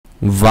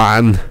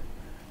Van.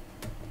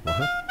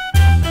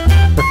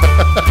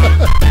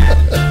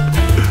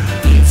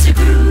 It's a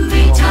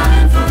groovy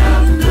time for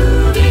a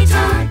movie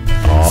time.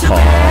 So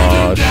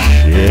grab your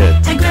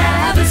shit. and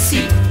grab a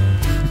seat.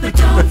 But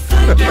don't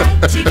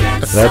forget to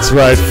get That's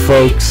right,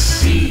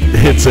 folks.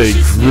 It's a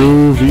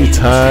groovy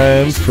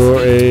time for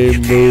a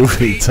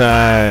movie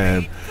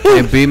time.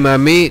 And be my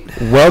meat.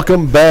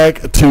 Welcome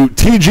back to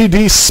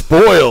TGD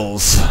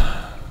Spoils.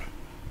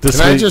 This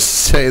Can I week- just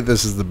say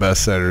this is the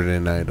best Saturday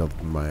night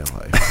of my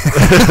life?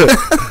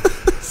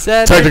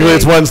 Technically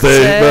it's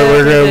Wednesday, but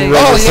we're going to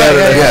run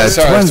Saturday. Yeah,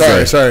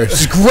 it's sorry.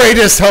 It's the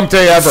greatest hump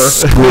day ever.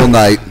 School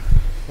night.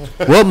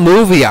 What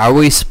movie are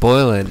we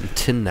spoiling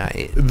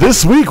tonight?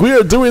 This week we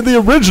are doing the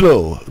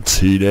original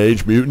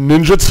Teenage Mutant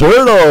Ninja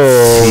Turtle.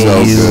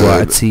 So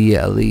good.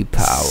 T-U-R-T-L-E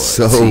power.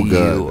 So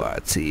good.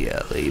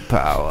 T-U-R-T-L-E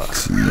power.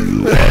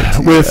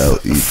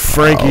 With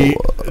Frankie,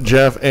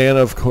 Jeff, and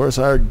of course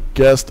our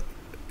guest,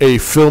 a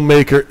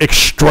filmmaker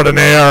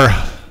extraordinaire,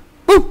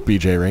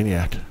 BJ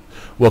Rayniak.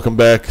 Welcome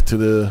back to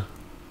the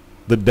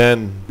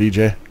den,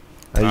 BJ.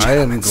 I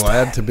am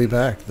glad to be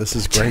back. This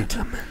is great.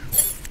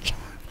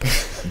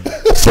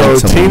 So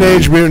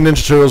Teenage Mutant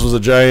Ninja Turtles was a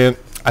giant.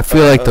 I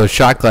feel like those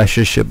shot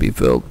glasses should be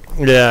filled.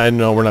 Yeah, I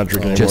know we're not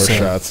drinking any more Just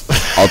saying.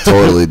 shots. I'll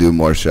totally do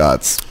more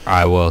shots.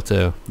 I will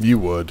too. You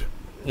would.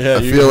 Yeah,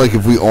 I feel like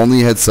if we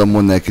only had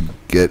someone that could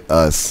get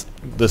us.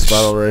 this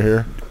bottle right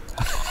here.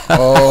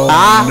 Oh,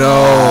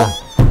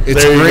 no.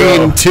 It's There you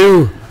green, go.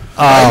 too.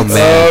 Oh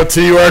man. Oh,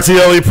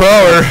 TURTLE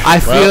power. I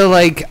feel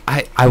like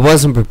I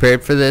wasn't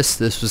prepared for this.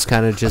 This was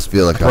kind of just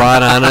feel like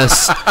brought on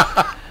us.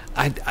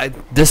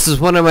 This is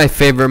one of my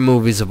favorite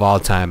movies of all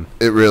time.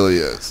 It really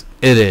is.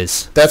 It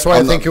is. That's why I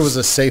I'm think not- it was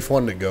a safe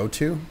one to go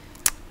to. It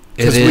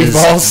Because is we've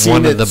all seen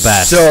one it of the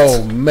best.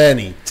 so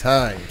many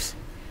times.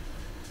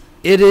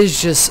 It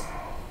is just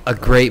a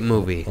great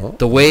movie.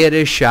 The way it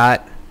is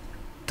shot,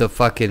 the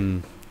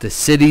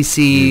city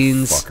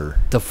scenes, fucker.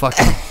 the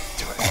fucking.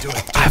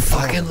 I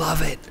fucking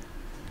love it.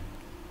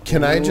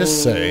 Can I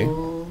just say,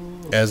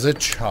 as a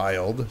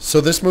child,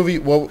 so this movie,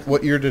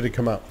 what year did it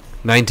come out?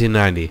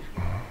 1990.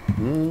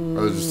 It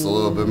was just a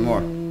little bit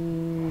more.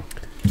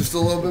 Just a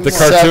little bit The more.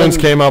 cartoons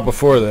came out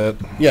before that.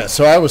 Yeah,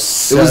 so I was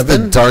It was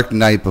 7. the Dark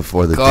Knight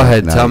before the Go Dark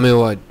ahead, Knight. tell me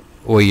what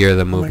year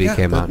the Oh my movie God,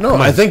 came out. No,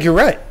 I think you're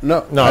right.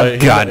 No, No,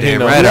 goddamn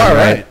knows. right, you I'm are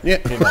right. right.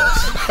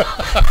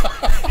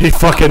 Yeah. He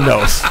fucking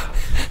knows.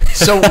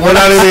 So We're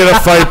not even gonna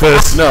fight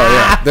this. No,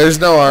 yeah. There's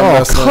no arm Oh,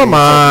 wrestling. come What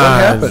on.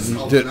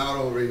 happened? Did, Not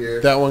over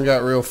here. that one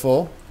got real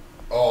full?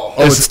 Oh,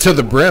 Oh, it's to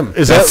the brim.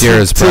 Is That's that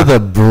yours, bro. to the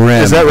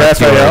brim. Is that That's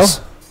Raphael?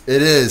 yours.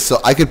 It is. So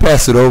I could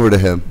pass it over to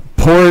him.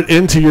 Pour it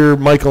into your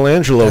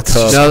Michelangelo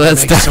cup. No,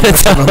 that's not.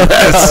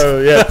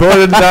 Oh, yeah, pour it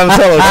into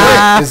Donatello.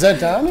 too. Is that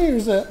Donnie or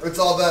is that? It's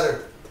all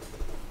better.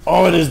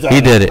 Oh, it is done.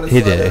 He did it.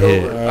 He did it. He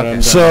did it.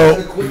 Okay. So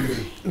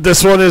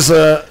this one is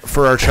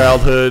for our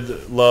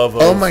childhood love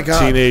of Oh my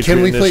God! Teenage Can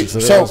we Mutant please?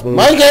 Ninja So, Turtles movies.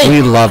 Mikey,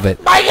 We love it.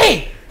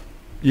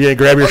 Yeah,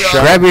 grab your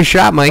shot Grab your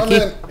shot, Mikey.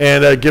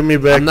 and give me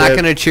back. I'm not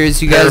that going to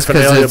cheers you guys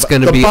because paraphernalia. it's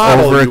going to The be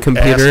bottle, over a you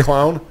computer. ass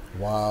clown.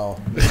 wow,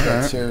 you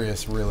got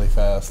serious really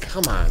fast.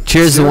 Come on.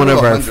 Cheers to one of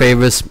our 100.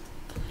 favorite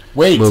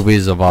Wait.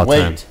 movies of all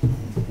time.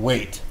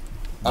 Wait.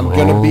 I'm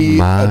gonna be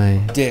my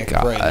a dick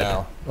God. right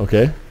now.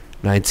 Okay.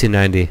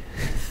 1990.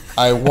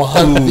 I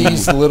want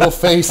these little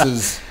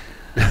faces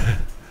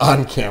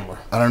on camera.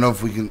 I don't know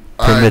if we can.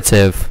 All right.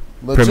 Primitive.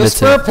 Just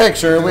for a Primitive.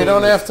 picture, we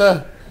don't have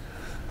to.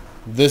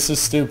 This is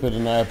stupid,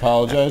 and I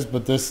apologize,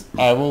 but this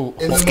I will.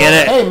 Let's get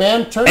it. Hey,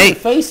 man, turn Hey, your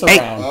face hey.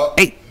 around. Oh,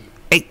 Hey,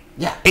 hey.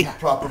 Yeah.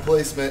 proper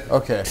placement.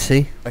 Okay.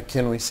 See?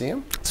 Can we see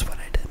him? That's what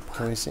I did.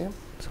 Can we see him?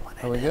 That's what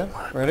I Are we did.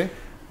 good? Ready?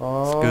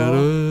 Oh,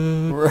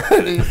 Good.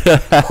 ready.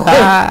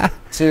 1,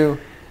 2,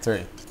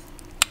 3.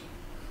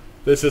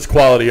 This is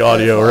quality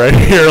audio right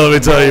here. Let me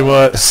tell you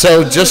what.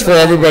 So, just for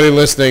everybody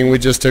listening, we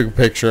just took a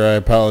picture. I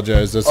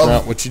apologize. That's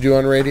not what you do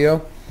on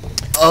radio.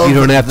 You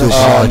don't have to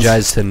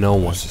apologize to no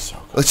one.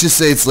 Let's just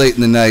say it's late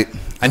in the night.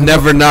 I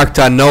never knocked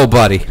on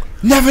nobody.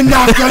 Never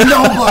knocked on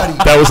nobody.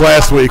 That was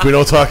last week. We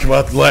don't talk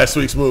about last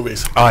week's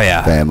movies. Oh,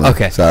 yeah. Family.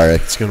 Okay. Sorry.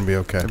 It's gonna be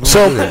okay.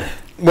 So,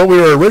 what we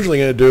were originally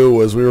going to do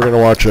was we were going to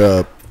watch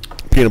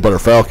Peanut Butter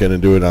Falcon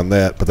and do it on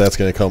that, but that's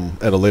going to come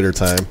at a later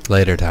time.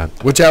 Later time.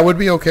 Which I would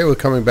be okay with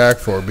coming back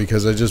for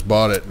because I just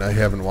bought it and I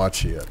haven't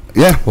watched it yet.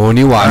 Yeah. Well, when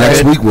you watch Next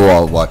it, week we'll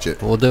all watch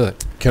it. we'll do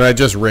it. Can I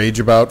just rage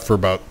about for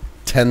about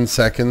 10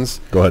 seconds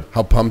Go ahead.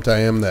 how pumped I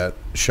am that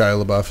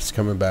Shia LaBeouf is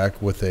coming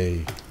back with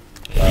a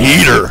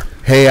Heater.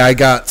 hey, I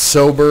got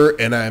sober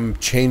and I'm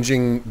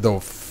changing the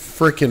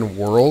freaking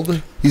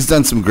world. He's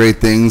done some great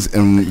things,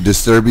 and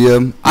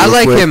Disturbia. I real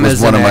like quick, him was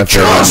as one an of my actor.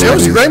 favorite Gosh, it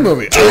was a movies. great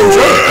movie. I enjoyed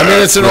it. I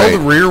mean, it's an Right.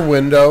 old Rear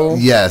Window.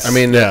 Yes. I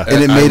mean, Yeah.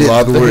 And it made I it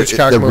love the the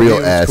Hitchcock real movie. It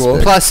was aspect. cool.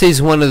 Plus,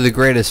 he's one of the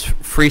greatest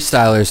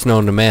freestylers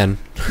known to man.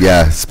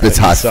 Yeah, spits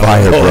hot saw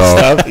fire, the whole bro.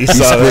 stuff. He He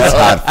saw spits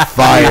that. hot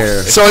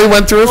fire. So he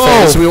went through a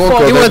phase. we won't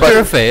go He there. went but- through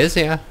a phase,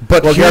 yeah.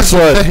 But Well, here's guess the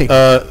what?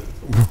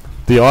 thing.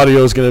 the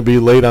audio is going to be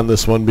late on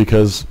this one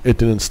because it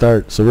didn't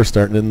start, so we're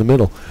starting in the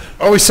middle.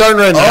 Are we starting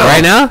right now?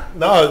 Right now?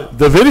 No,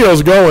 the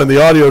video's going. The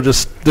audio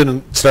just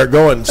didn't start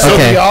going. So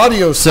Okay. the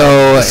audio.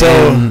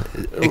 So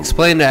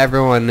explain to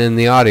everyone in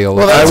the audio.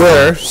 Well, that's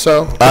fair.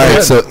 So All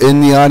right, so in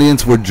the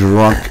audience, we're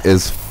drunk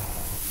as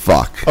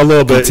fuck. A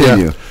little bit.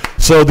 Continue. Yeah.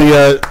 So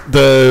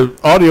the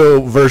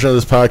audio version of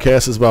this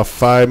podcast is about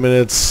 5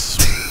 minutes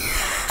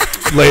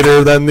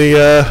later than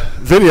the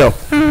video.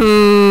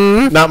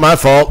 Not my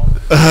fault.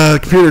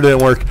 Computer didn't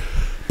work.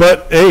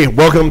 But hey,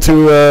 welcome to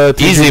TGD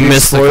Easy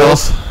mystical.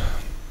 Spoils.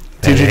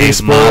 TGD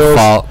ain't my Spoils.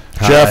 fault.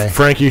 Jeff, Hi.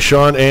 Frankie,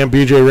 Sean, and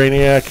BJ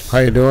Rayniak. how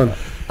you doing?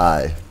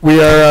 Aye.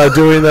 We are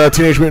doing the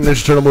Teenage Mutant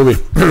Ninja Turtle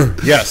movie.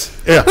 Yes.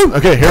 Yeah.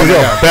 Okay. Here we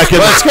go. Back in.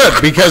 Well, that's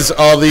good because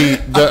all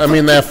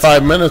that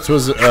 5 minutes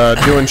was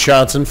doing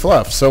shots and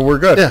fluff, so we're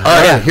good. Yeah. All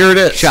right, Yeah. here it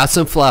is. Shots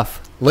and fluff.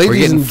 Ladies We're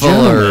getting and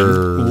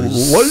fuller.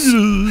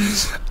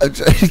 I'm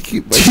trying to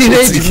keep my shit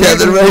Teenage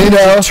together Mutant right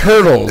now. Ninja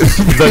Turtles,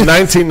 The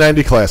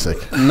 1990 classic.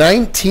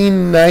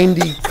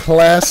 1990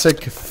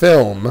 classic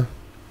film,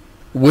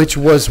 which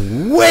was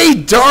way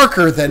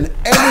darker than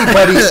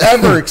anybody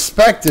ever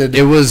expected.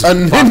 It was a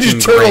fucking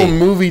Ninja Turtle great.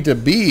 movie to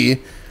be.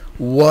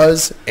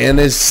 Was and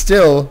is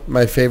still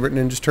my favorite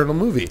Ninja Turtle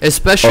movie.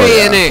 Especially Oh,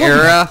 yeah. in an Oh, my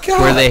era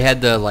God. where they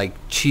had the like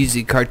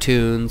cheesy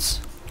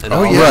cartoons and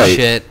all yeah. that Right.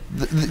 shit.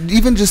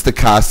 Even just the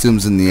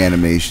costumes and the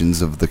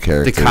animations of the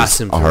characters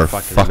costumes are were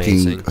fucking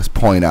amazing.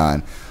 point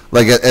on.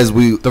 Like as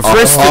we The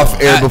first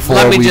off air before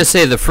let me we just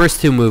say the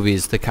first two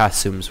movies, the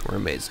costumes were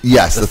amazing.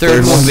 Yes, the the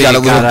third third one movie got a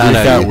little got goofy.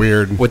 out Got of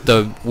weird. with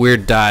the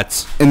weird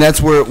dots. and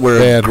that's where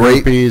They had great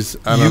herpes.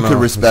 I you don't could know.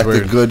 respect It's a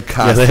weird. good Yeah,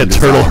 costume. they had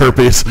turtle design.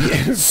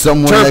 herpes.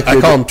 Someone that I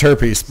could call them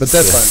terpees, but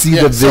that's fine. see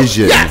Yeah, the so-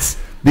 vision. yes.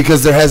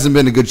 Because there hasn't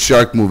been a good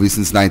shark movie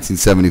since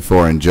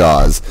 1974 in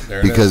Jaws. There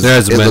it Because There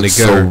hasn't it been a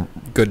looks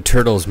good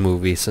Turtles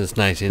movie since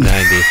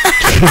 1990.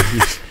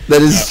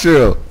 that is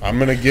true. I'm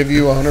gonna give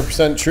you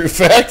 100% true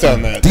fact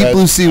on that. Deep That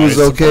Blue Sea I was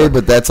okay, support.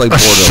 but that's like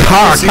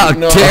borderline. Shark. How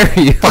no. dare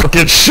you?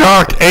 Fucking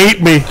shark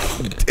ate me.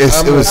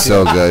 It was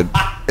so good.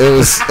 It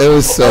was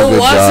so good.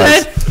 was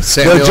Jaws. it?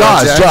 Samuel No, L.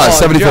 Jaws, Jackson. Jaws, Oh,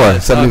 74,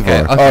 Jaws. 74.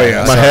 Okay, okay. Oh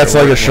yeah, My hat's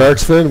like a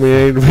shark's fin. We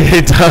ain't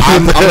done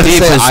I'm with gonna this.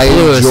 Deep say as I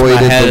blue as enjoyed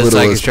my it head the is like a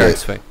littlest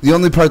shark's bit. fin. The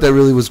only part that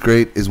really was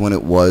great is when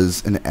it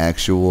was an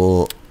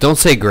actual. Don't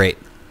say great.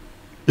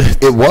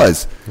 It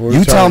was. What are we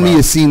You tell talking me about?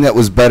 a scene that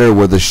was better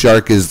where the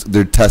shark is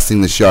they're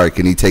testing the shark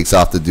and he takes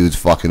off the dude's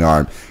fucking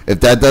arm. If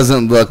that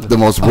doesn't look the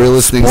most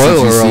realist thing since you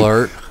Spoiler see,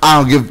 alert. I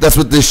don't give. That's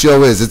what this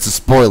show is. It's a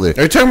spoiler.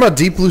 Are you talking about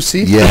Deep Blue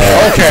Sea? Yeah.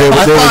 Okay.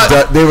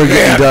 They were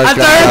getting dark. I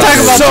thought you were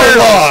talking about so Turtles.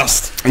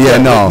 lost. Yeah,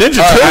 no. Ninja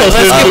All right, Turtles.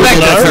 let's didn't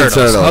get back lose to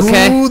an arm. Turtles.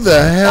 Okay. Who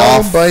the hell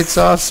Off. bites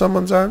off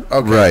someone's arm?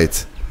 Okay.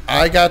 Right.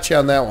 I got you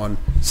on that one.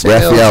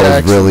 Samuel L. Raphael was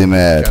Jackson really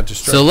mad. got you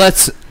straight. So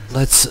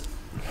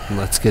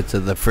let's get to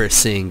the first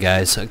scene,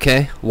 guys.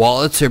 Okay,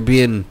 wallets are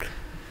being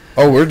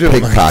we're doing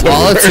Pickpocket.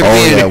 Wallets are Oh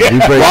being yeah, we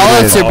break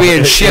wallets it in. are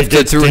being It shifted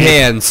gets through deep.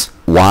 hands.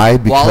 Why?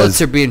 Wallets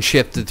Because are being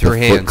shifted the through Foot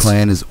hands.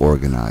 Clan is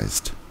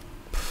organized.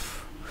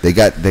 They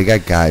got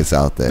guys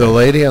out there. The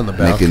lady on the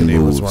Making balcony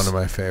was moves. one of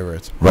my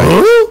favorites.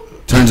 Right.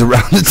 Turns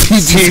around, the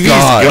TV's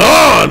gone.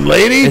 Gone,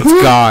 lady. It's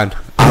gone.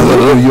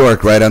 Out of New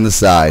York, right on the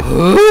side.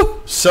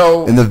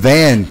 So, And the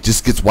van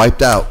just gets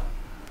wiped out.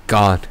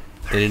 Gone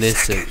in an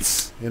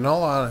instant. in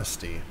all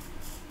honesty,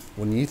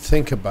 when you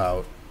think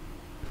about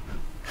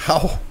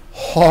how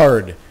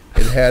hard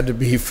it had to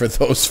be for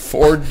those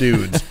 4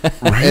 dudes,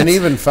 and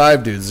even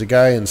 5 dudes, the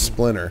guy in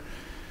Splinter,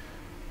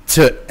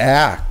 to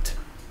act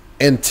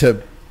and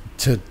to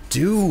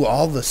do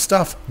all the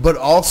stuff, but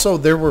also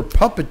there were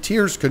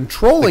puppeteers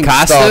controlling The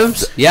costumes?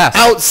 stuff Yes.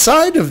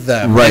 outside of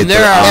them. Right. And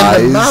there their are- And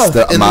eyes, the mouth,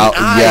 the and mouth,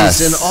 the eyes,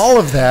 yes. and all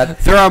of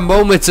that. There are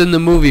moments in the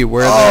movie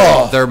where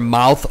Oh. their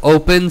mouth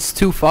opens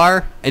too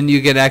far, and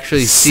you can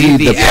actually see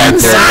the panther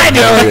inside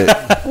of it.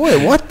 behind it.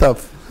 Wait, what the?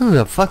 Who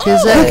the fuck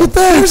is that? Look at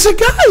that! There's a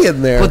guy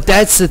in there. But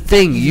that's the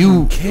thing.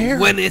 You care.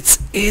 when it's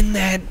in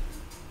that.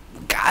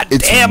 God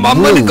It's damn! I'm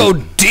blue. gonna go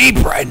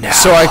deep right now.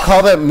 So I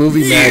call that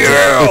movie magic.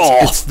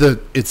 Yeah.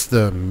 It's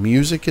the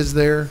music is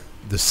there,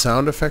 the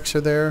sound effects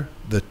are there,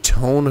 the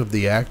tone of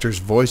the actor's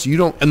voice. You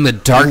don't and the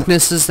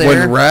darkness is there.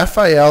 when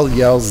Raphael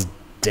yells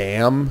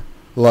 "damn,"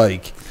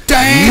 like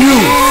Damn!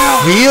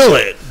 you feel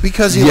it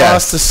because he Yes.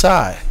 lost a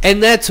sigh.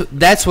 And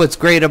that's what's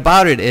great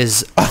about it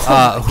is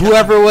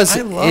whoever was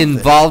I love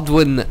involved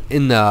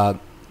in the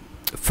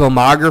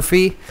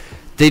filmography,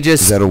 they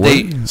just Is that a word?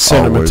 they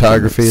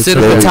Cinematography. It's There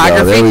we go.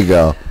 cinematography. There we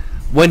go.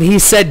 when he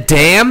said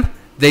 "damn,"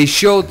 they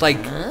showed the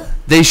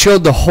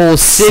whole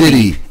city,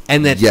 City.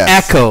 and it Yes.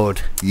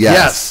 echoed.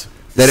 Yes.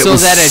 So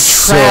was that it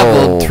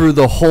traveled so- through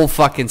the whole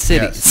fucking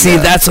city. Yes. See,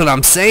 Yeah. that's what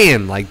I'm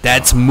saying. Like,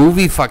 that's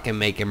movie fucking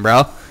making,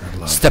 bro.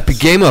 Step your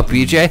game up,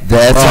 BJ.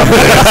 That's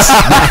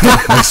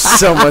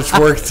so much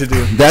work to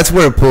do. that's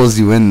where it pulls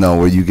you in though,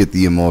 where you get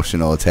the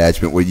emotional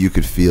attachment, where you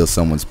could feel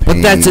someone's pain.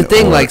 But that's the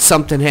thing. or- Like,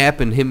 something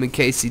happened. Him and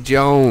Casey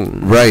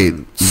Jones. right,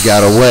 you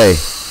got away.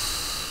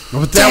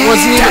 But that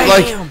wasn't even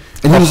like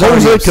And he was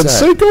always Jose like,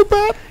 Canseco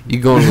bat? You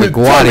going to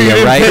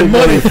LaGuardia, right?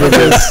 money for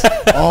this.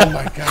 Oh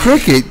my god!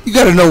 cricket, you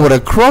got to know what a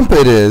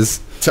crumpet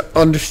is. To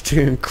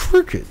understand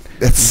cricket,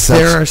 That's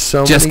there such. are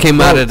so Just many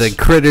came out of the quotes.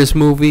 Critters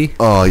movie.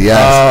 Oh,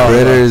 yes.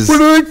 Critters. Where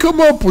did I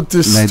come up with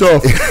this Nin-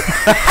 stuff?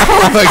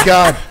 Oh my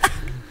god!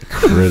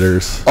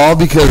 Critters. All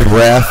because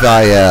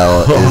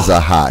Raphael is a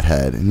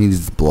hothead and he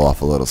needs to blow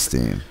off a little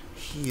steam.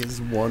 He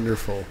is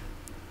wonderful.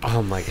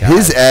 Oh my god.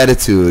 His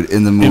attitude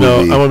in the movie. You know,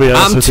 I'm going to be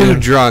honest I'm with too you.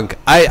 drunk.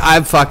 I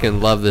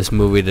fucking love this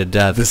movie to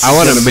death. This I is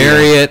want gonna to be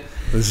marry a- it.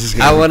 This is I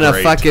gonna want be to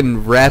great.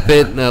 fucking wrap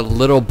it in a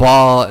little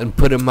ball and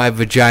put it in my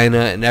vagina.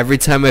 And every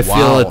time I feel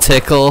Wow. a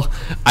tickle,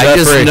 I Jeffrey.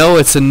 just know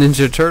it's a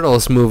Ninja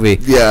Turtles movie.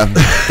 yeah.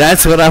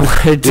 That's what I want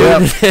to do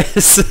Yep. to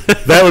this.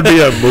 That would be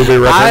a movie I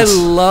reference.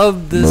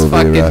 love this Movie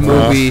fucking reference.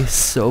 movie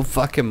so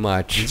fucking You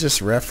much.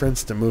 just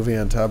referenced a movie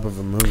on top of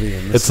a movie,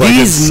 and It's this like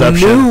These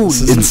Inception. new,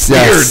 This is It's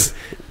weird. yes,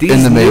 these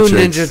in the new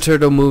Matrix. Ninja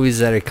Turtle movies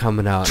that are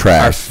coming out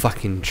Trash. are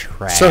fucking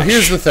trash. So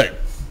here's the thing.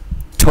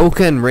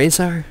 Toka and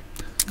Razor?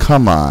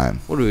 Come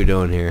on. What are we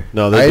doing here?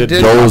 No, I they did.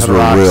 did- Those were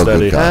real Rocksteady.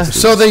 good costumes.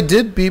 So they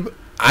did be.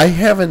 I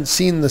haven't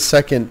seen the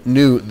second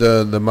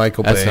the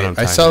Michael That's Bay. what I'm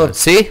talking I saw about. the.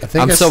 See? I think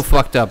I'm I so s-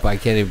 fucked up I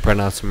can't even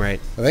pronounce them right.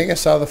 I think I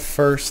saw the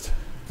first.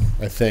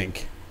 I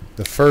think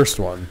the first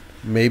one.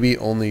 Maybe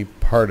only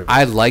part of it.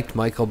 I liked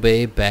Michael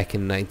Bay back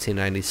in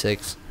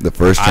 1996. The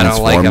first I don't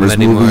like 'em Transformers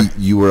movie, anymore.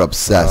 you were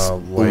obsessed. The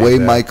way way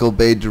back. Michael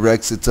Bay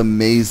directs, it's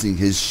amazing.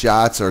 His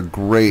shots are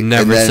great.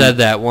 Never And then- said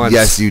that once.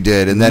 Yes, you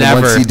did. And then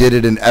Never. once he did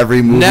it in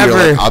every movie, Never.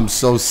 you're like, I'm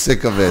so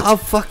sick of it. How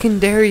fucking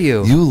dare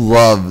you? You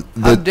love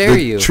How the, dare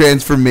the you.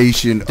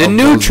 transformation The of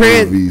new those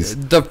movies.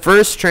 the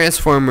first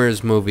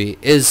Transformers movie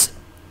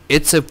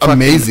it's a fucking,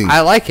 Amazing.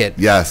 I like it,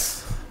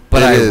 Yes.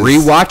 but it I is.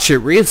 rewatched it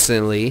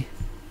recently.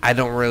 I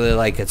don't really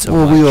like it so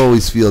Well, much. we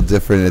always feel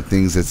different at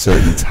things at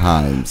certain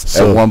times.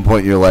 So- at one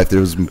point in your life, there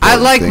was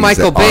important like things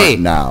Michael that Bay.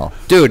 aren't now.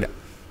 Dude,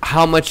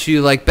 how much do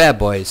you like Bad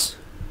Boys?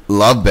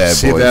 Love Bad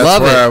See, Boys. that's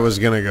Love where it. I was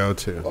gonna go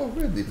to.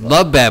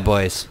 Love Bad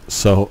Boys.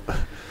 So,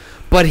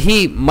 But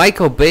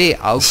Michael Bay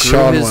outgrew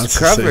Sean his wants to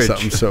say coverage.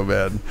 something so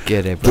bad.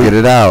 Get it, bro. Get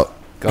it out.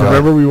 Go ahead.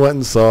 remember we went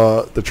and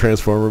saw the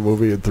Transformer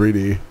movie in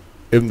 3D?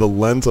 And the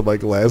lens of my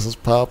glasses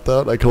popped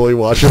out. I could only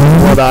watch it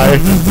with one eye.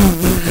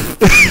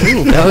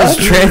 That was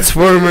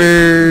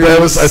Transformers. That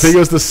was, I think it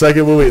was the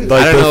second movie.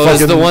 Like I don't know. It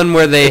was fucking- the one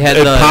where they had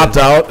it the popped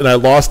out, and I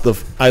lost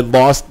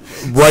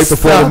right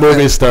before the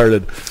movie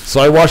started. So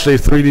I watched a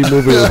 3D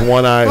movie with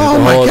one eye. Oh The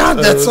my whole- god,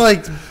 that's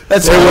like it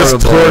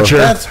was torture.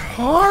 that's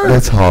hard.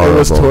 That's It horrible.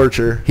 was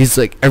torture. He's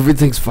like,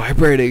 everything's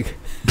vibrating.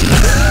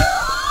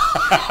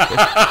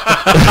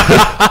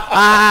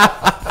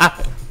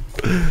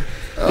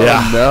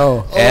 Yeah.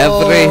 No.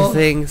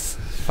 Everything's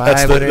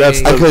That's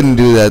vibrating. I couldn't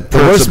do that. The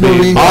Perks worst of being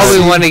movie. All we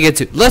want to get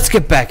to. Let's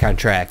get back on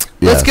track.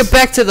 Let's Yes. get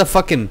back to the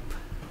fucking.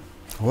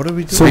 What are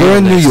we doing? So we're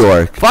in New Realness.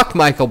 York. Fuck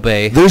Michael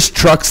Bay. There's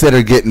trucks that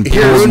are getting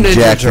Here, pulled and Ninja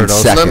jacked in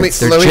Turtles. seconds. Let me-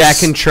 They're let me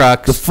jacking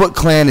trucks. The Foot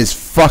Clan is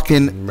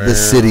fucking the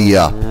city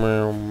up.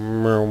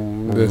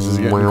 This is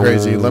getting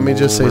crazy. Let me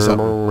just say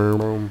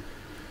something.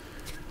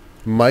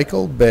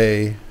 Michael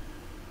Bay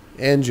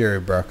and Jerry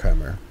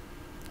Bruckheimer,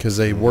 because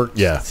they worked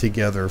Yeah.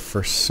 together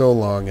for so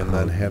long and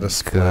then had a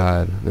split.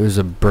 God, there's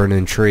a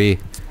burning tree.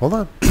 Hold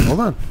on.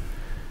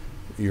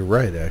 You're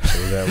right,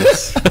 actually. That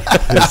was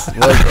his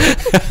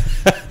logo.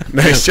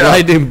 Nice job.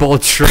 Lightning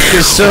bolt truck.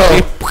 So,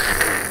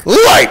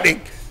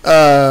 lightning.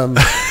 I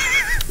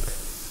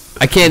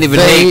can't even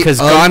They hate because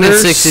Gone in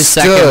 60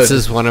 Seconds understood.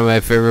 is one of my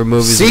favorite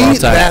movies See, of all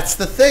time. that's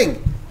the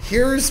thing.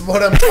 Here's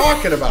what I'm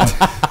talking about.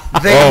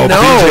 They Oh,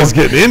 know. BJ's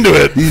getting into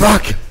it.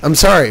 Fuck. I'm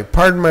sorry.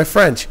 Pardon my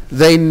French.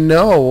 They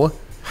know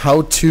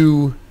how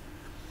to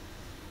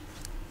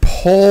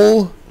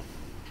pull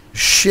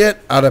shit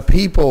out of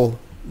people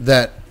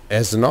that,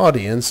 as an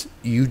audience,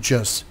 you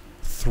just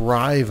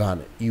thrive on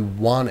it. You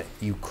want it.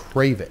 You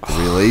crave it.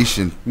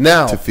 Relation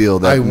Now, to feel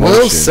that I will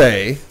emotion.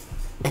 say,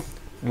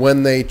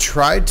 when they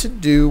tried to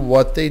do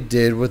what they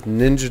did with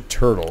Ninja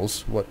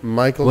Turtles, what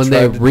Michael when tried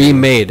they to do,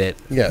 remade it.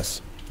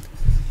 yes,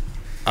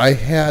 I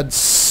had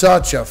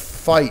such a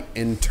fight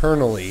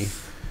internally.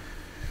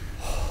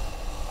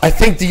 I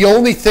think the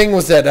only thing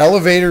was that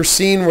elevator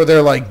scene where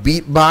they're like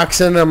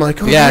beatboxing. I'm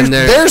like, oh, Yeah, and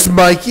there's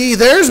Mikey,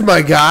 there's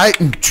my guy.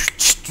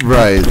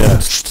 Right.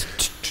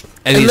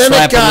 And he's then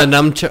it slapping got- the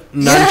nunchucks.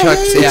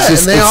 Yeah,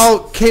 just- and they it's- all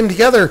came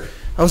together.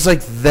 I was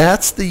like,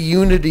 that's the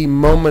unity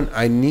moment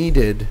I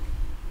needed,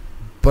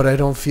 but I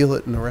don't feel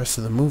it in the rest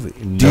of the movie.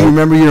 Do you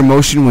remember your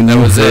emotion when you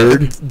was it.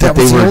 heard That that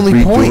they was the were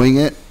only point.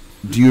 redoing it?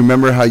 Do you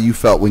remember how you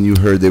felt when you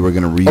heard they were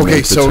going to remake Okay,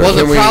 the so Well, Turtles?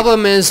 the Can we-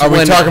 problem is Are we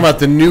when talking about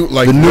the new,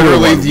 like The newer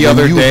literally one, the when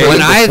other you day? heard when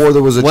it I before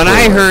there was a when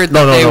I trailer. heard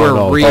No, that they no, were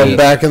no. Oh,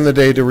 back in the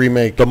day to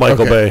remake The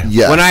Michael Okay. Bay.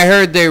 Yes. when I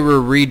heard they were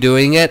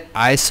redoing it,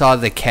 I saw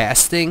the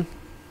casting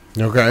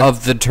Okay.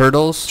 of the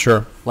turtles.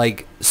 Sure.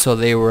 Like, so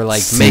they were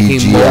like making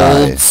CGI.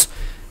 molds.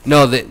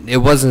 No, it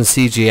wasn't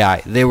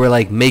CGI. They were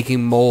like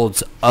making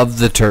molds of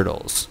the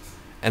turtles,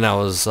 and I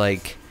was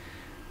like,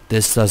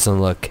 this doesn't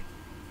look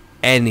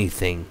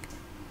anything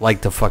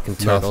like the fucking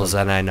turtles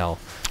that I know.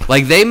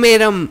 Like, they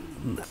made them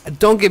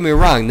don't get me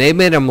wrong, they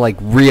made them like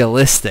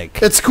realistic.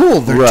 It's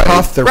cool. They're Right.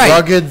 tough. They're Right,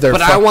 rugged. They're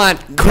but I want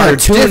they're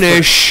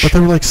cartoonish. But they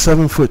were like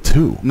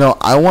 7'2". No,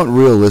 I want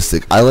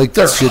realistic. I like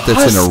They're shit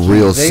that's in a husky.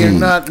 real They are scene.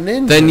 not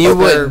ninjas.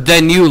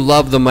 Then you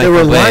love the They Michael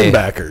were Bay.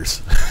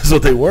 linebackers. That's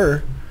what they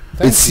were.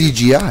 It's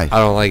CGI. I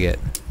don't like it.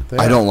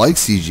 I don't like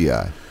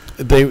CGI.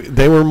 They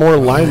were more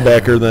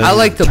linebacker than I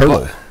like the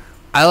turtle.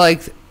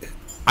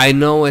 I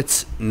know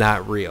it's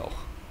not real.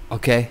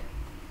 Okay?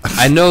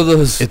 I know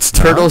those It's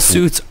turtle not.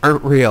 suits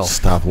aren't real.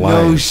 Stop No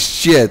lying.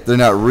 shit, they're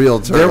not real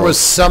turtles. There was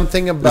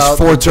something about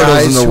four the turtles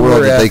guys in the who world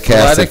were that they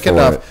casted athletic for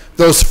enough. it.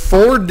 Those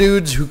 4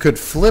 dudes who could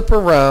flip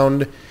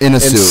around In a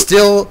and suit.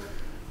 still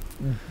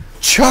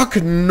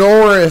Chuck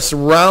Norris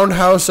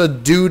roundhouse a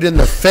dude in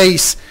the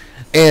face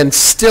and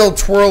still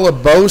twirl a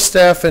bow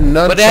staff and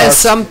But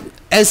nunchucks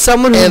as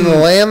someone and who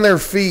land their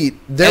feet.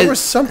 There As- was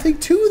something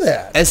to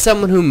that. as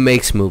someone who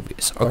makes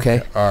movies,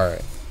 okay? All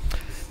right.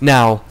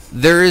 Now,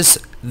 there is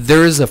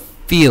a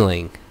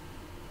feeling,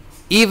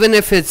 even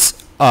if it's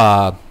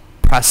a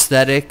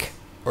prosthetic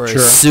or Sure.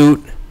 a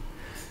suit,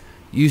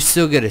 you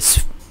still get a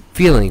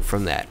feeling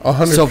from that.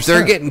 100%. So if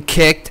they're getting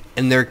kicked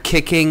and they're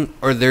kicking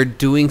or they're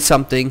doing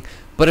something,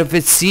 but if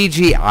it's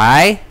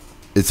CGI,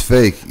 It's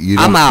fake. You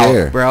don't I'm out,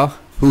 care. bro.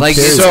 Who like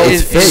cares? So,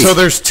 It's fake. so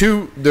there's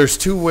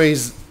two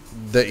ways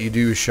that you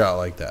do a shot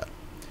like that.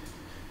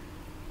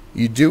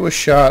 You do a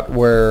shot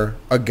where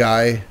a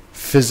guy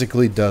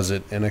physically does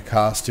it in a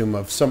costume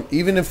of some,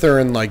 even if they're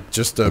in like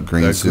just a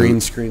green green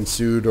suit. screen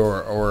suit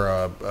or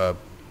a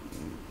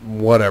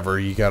whatever.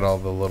 You got all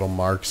the little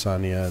marks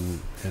on you and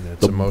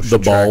it's a motion the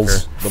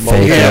balls. tracker. The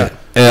balls.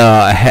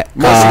 Yeah.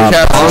 Motion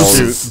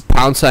capture suit.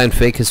 pound sign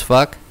fake as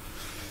fuck.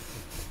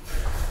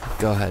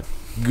 Go ahead.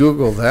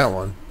 Google that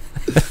one.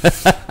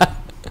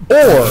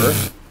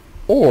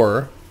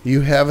 or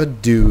you have a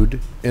dude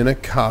in a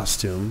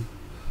costume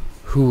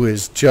who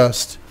is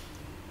just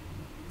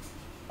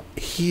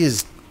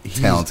he's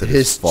Talented as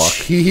his fuck.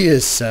 He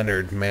is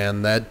centered,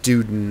 man. That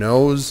dude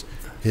knows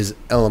his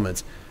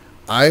elements.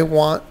 I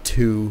want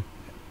to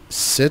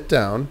sit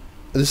down.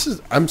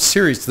 I'm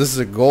serious. This is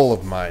a goal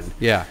of mine.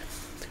 Yeah.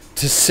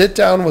 To sit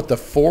down with the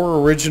 4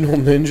 original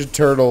Ninja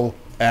Turtle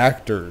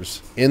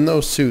actors in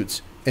those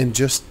suits and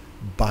just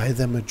buy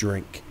them a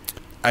drink.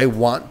 I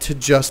want to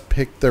just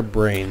pick their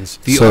brains.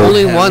 The So-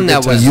 only Have a one good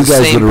that time. was You the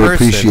guys same would person.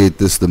 appreciate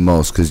this the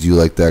most because you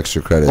like the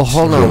extra credits. Well,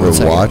 hold You on ever one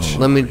second. watch?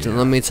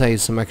 Let me tell you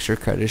some extra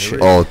credit shit.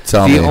 Oh,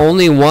 tell The me.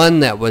 only one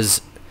that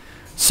was,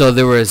 so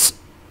there was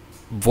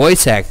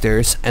voice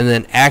actors and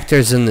then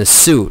actors in the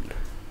suit.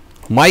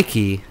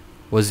 Mikey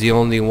was the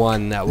only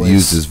one that was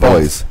Used his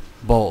voice.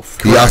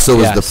 Both. He also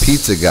was Yes. the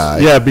pizza guy.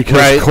 Yeah, because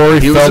Right. Corey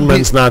He was a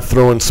Feldman's not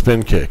throwing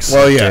spin kicks.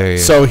 Well, There yeah. you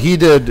So he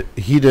did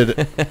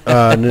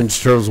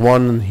Ninja Turtles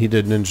 1 and he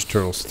did Ninja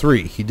Turtles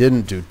 3. He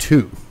didn't do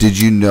 2. Did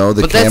you know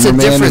the But that's a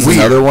cameraman different- is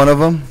another one of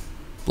them?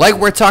 Like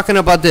we're talking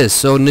about this.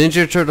 So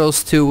Ninja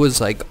Turtles 2 was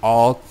like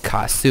all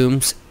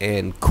costumes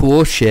and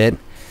cool shit.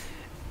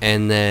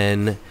 And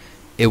then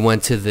it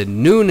went to the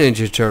new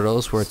Ninja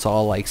Turtles where it's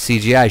all like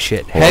CGI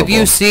shit. Have you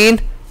Horrible.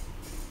 seen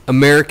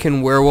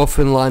American Werewolf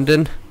in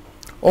London?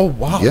 Oh,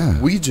 wow. Yeah.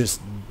 We just...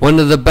 One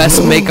of the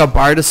best makeup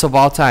artists of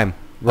all time.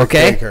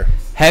 Okay? Baker.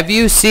 Have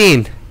you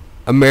seen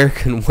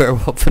American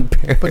Werewolf in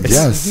Paris?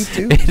 Yes.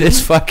 He do. It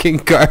is fucking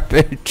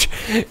garbage.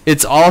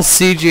 It's all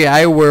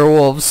CGI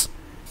werewolves.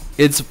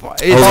 It's the Oh,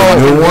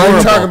 new what one? are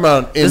you talking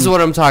about? This is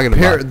what I'm talking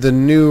about. The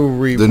new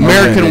reboot. The new-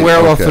 American Okay.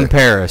 Werewolf in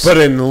Paris. But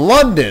in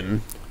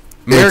London,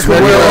 American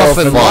when Werewolf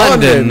they're in all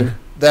London.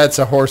 that's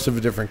a horse of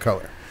a different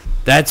color.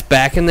 That's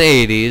back in the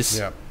 80s.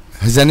 Yeah.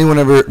 Has anyone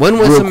ever, When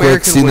was real quick,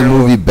 American seen the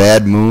Werewolf? movie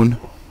Bad Moon?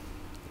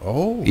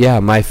 Oh.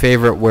 Yeah, my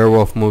favorite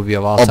werewolf movie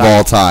of all Of time.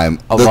 all time.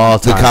 Of the, all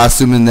The time.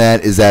 costume in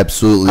that is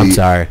absolutely I'm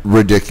sorry.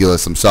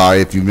 ridiculous. I'm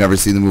sorry if you've never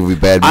seen the movie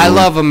Bad Moon. I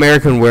love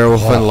American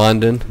Werewolf in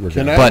London.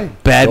 Can I-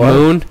 But Bad Go ahead.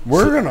 Moon?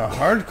 We're going to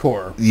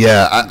hardcore.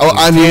 Yeah,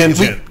 I mean,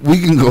 Tangent. we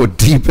can go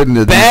deep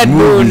into Bad these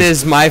Moon movies.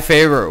 is my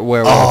favorite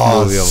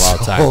werewolf movie of all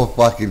so time.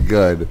 fucking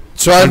good.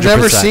 So I've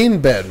never 100%. seen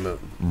Bad Moon.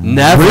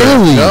 Never.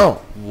 Really?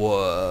 No.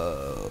 Whoa.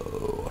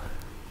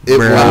 It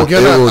will, I'm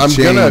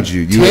gonna change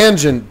you.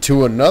 tangent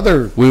to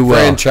another We will.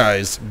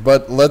 franchise,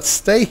 but let's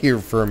stay here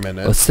for a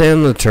minute. Let's stay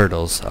on the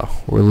turtles, though.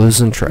 We're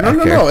losing track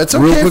No, here. it's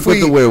okay Real if quick with we...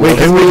 the werewolf.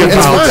 we can it's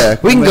bounce fine.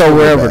 back. We can Let's go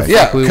wherever back. the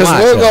Yeah, fuck we because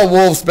want. we'll go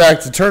wolves back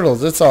to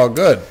turtles. It's all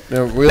good. You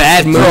know, we'll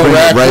Bad throw Moon.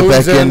 Right raccoons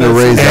back into and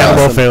Ray's some-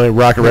 Animal awesome. Family,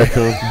 Rocket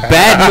Raccoon.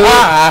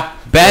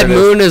 Bad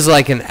Moon is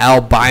like an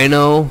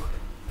albino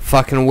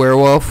fucking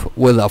werewolf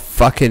with a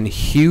fucking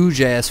huge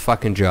ass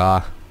fucking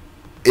jaw.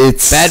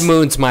 It's Bad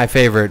Moon's my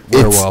favorite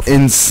werewolf. It's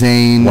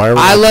insane. Why are we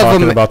I not love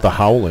talking him- about the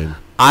howling?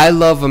 I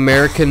love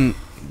American.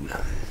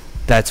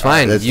 That's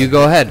fine. that's You fine.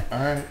 go ahead. All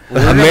right.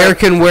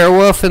 American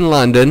Werewolf in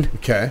London.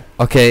 Okay.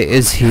 Okay,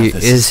 is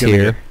This is gonna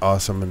here. get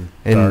awesome and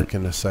And- dark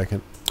in a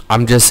second.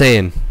 I'm just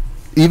saying.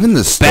 Even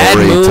the Bad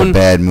story to Moon-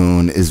 Bad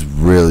Moon is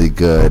really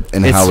good,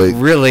 and It's how it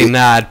really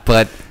not,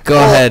 but go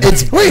Well, ahead.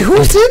 It's Wait,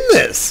 who's in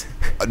this?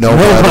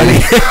 nobody.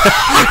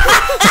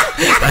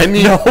 I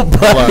need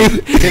Nobody.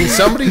 Can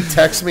somebody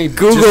text me?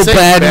 Google just say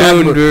Bad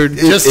Moon, dude.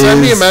 Just It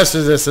send me a is-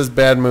 message that says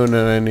Bad Moon,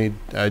 and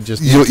I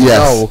just need to Yes.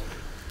 know.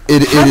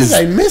 It How is did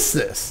I miss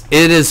this?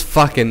 It is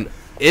fucking.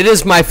 It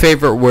is my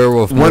favorite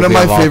werewolf movie one of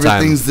my all favorite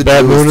time. things to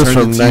Bad do Moon is is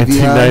turn from the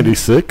TV on.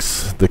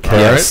 1996. The cast,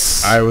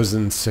 Yes. I was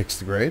in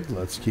 6th grade.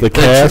 Let's keep the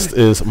cast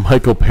is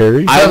Michael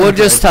Perry, I will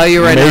just tell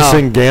you right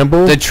Mason now,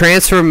 Gamble, the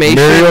transformation.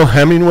 Mariel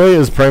Hemingway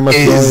is pretty much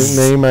the Is-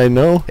 only name I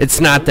know. It's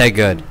not that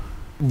good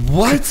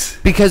What?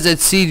 because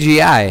it's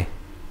CGI.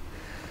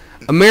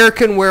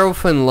 American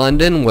Werewolf in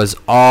London was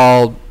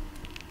all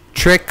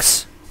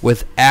tricks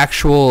with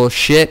actual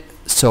shit,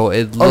 so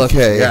it looked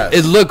Okay. Yes.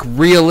 it looked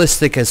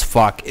realistic as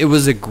fuck. It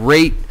was a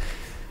great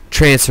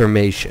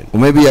transformation.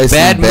 Well, maybe I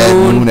Bad seen Bad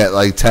Moon- Moon at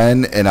like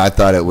 10, and I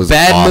thought it was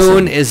Bad awesome.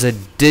 Moon is a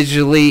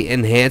digitally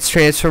enhanced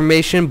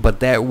transformation, but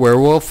that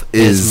werewolf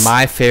is Is-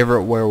 my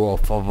favorite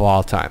werewolf of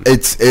all time.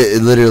 It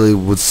literally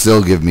would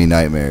still give me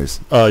nightmares.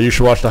 You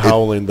should watch The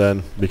Howling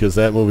then, because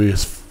that movie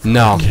is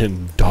No.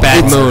 fucking dog.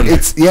 Bad Moon.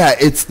 It's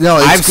it's no.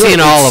 It's I've good. seen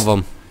all It's- of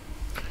them.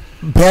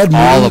 Bad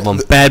Moon. All of them.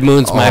 Bad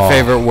Moon's my Oh.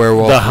 favorite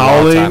werewolf The of all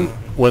Howling, time.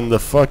 when the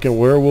fucking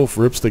werewolf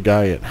rips the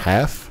guy in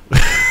half.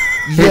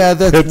 Yeah,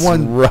 that's It's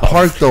one rough.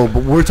 part though.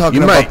 But we're talking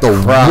You about might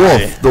the cry.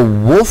 wolf. The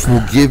wolf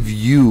will give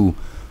you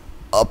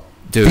a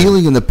Dude,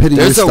 feeling in the pit of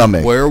your there's a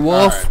stomach.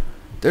 werewolf. Alright.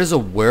 There's a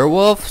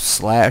werewolf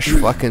slash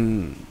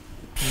fucking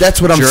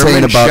That's what I'm German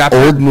saying about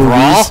Shepherd old movies.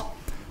 brawl?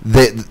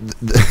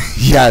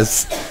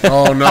 Yes,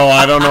 Oh no,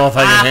 I don't know if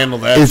I can handle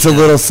that. it's a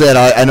little sad.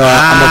 I know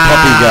I'm a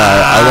puppy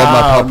guy. I love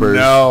my puppers.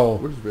 No.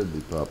 Where's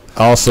Ridley pup?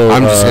 Also,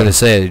 I'm just gonna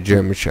say the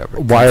German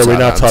Shepherd. why are comes we out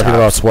not on talking top.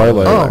 about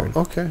Twilight?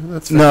 Oh, okay.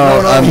 That's fine. No,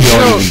 I'm we going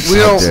don't.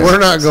 We out don't. there. We're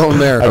not going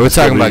there. Are we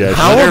talking about guys.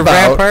 How glitter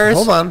about? vampires?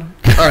 Hold on.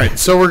 All right,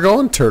 so we're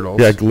going turtles.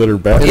 Yeah, glitter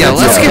bat. Yeah,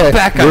 let's Okay. get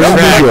back on We're in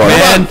track, New York.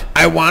 man.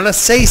 I want to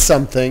say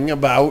something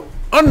about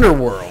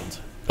Underworld.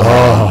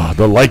 Oh,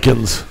 the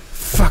lichens.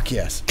 Fuck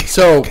yes.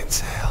 So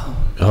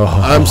Oh,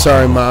 I'm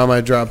sorry, Mom. I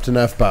dropped an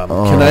F-bomb.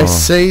 Can I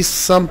say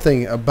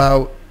something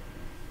about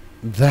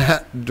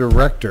that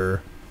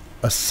director,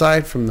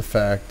 aside from the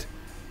fact,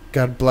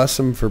 God bless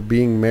him for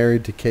being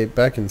married to Kate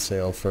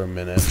Beckinsale for a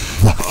minute?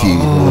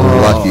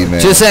 Lucky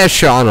man. Just ask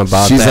Sean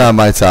about She's that. on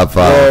my top 5.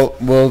 Well,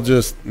 we'll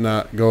just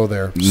not go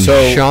there.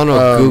 So Sean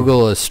will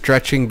Google a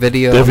stretching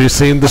video. have you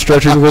seen the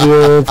stretching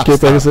video of Kate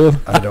Beckinsale?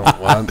 I don't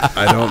want.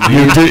 I don't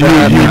You need. do- you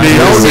I need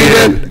don't to see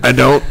need it. I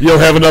don't. You'll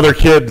have another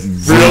kid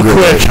real Google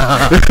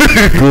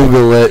quick.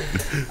 Google it.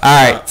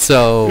 All right,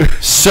 so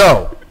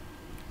So,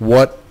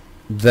 what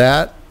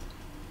that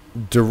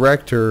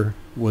director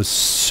was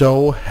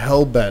so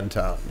hell-bent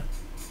on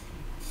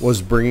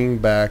was bringing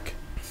back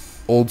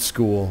old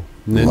school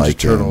Ninja Like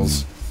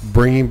Turtles,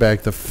 bringing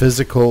back the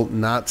physical,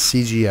 not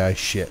CGI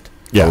shit.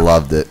 Yeah. I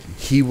loved it.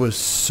 He was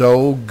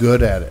so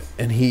good at it,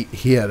 and he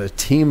had a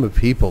team of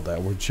people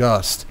that were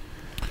just,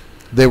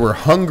 they were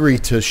hungry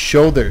to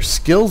show their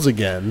skills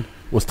again.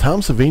 Was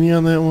Tom Savini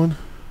on that one?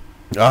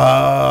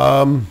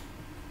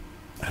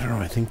 I don't know.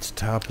 I think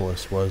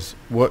Topless was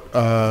what.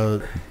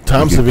 Tom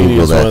You can Savini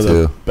Google is one that of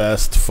the too.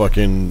 best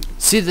fucking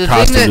see the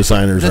costume thing that,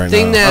 designers the right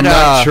thing now. that I'm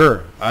not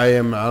sure. I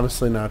am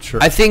honestly not sure.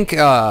 I think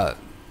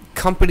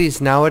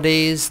companies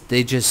nowadays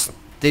they just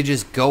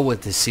go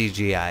with the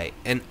CGI,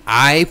 and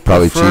I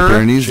Probably prefer cheaper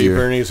and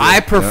easier. I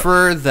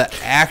prefer the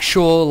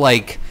actual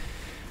like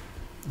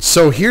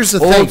So here's the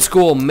old thing.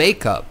 school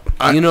makeup.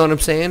 You know what I'm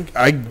saying?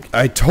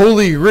 I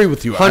totally agree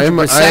with you. I am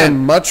 100%.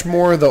 much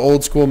more the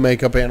old school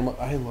makeup animal.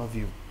 I love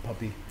you,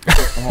 puppy.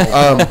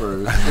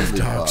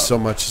 Dog so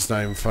much it's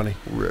not even funny.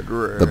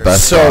 The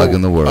best dog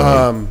in the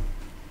world.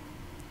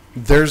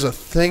 There's a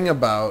thing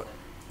about,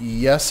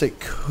 yes, it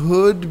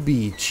could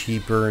be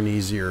cheaper and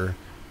easier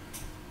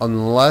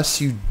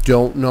unless you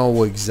don't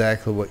know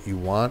exactly what you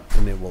want,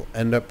 and it will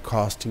end up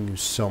costing you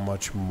so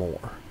much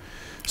more.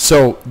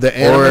 So the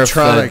Or if the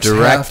animatronics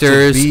directors have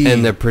to be,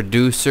 and the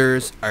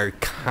producers are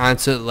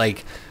constant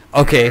like,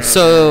 okay,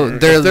 so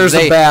there's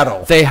a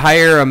battle. They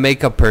hire a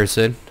makeup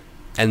person,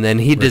 and then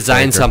he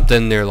designs Baker.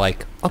 something. They're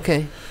like,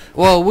 okay,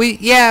 well we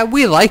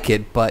like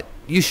it, but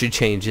you should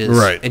change this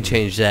Right. and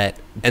change that,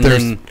 and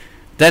There's-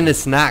 then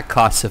it's not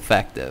cost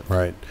effective,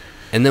 right.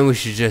 and then we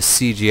should just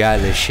CGI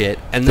this shit,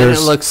 and then it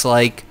There's- looks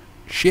like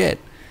shit.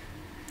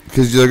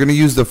 Because they're going to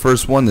use the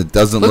first one that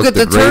doesn't Look look at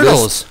the the greatest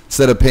Turtles.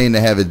 instead of paying to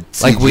have it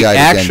CGI'd Like we again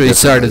actually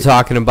started differently.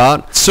 talking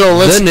about So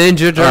let's the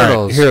Ninja All right,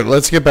 Turtles. here,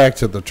 let's get back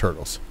to the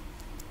Turtles.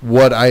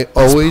 What I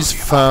always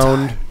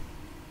found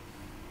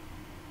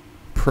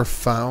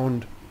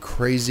profound,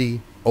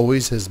 crazy,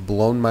 always has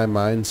blown my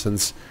mind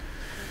since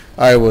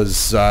I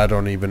was, I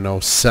don't even know,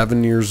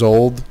 7 years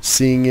old,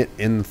 seeing it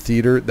in the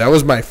theater. That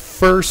was my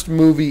first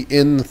movie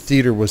in the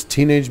theater, was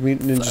Teenage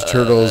Mutant Ninja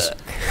Turtles.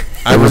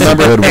 I It was a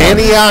remember good one.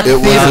 Antioch It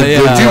was a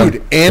Theater. good one.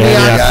 Dude,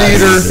 Antioch Yes.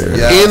 Theater,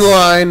 Yes. in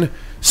line,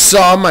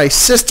 saw my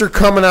sister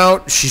coming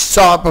out. She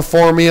saw it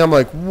before me. I'm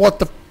like, what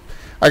the...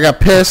 I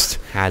got pissed.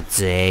 I'd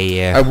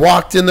say I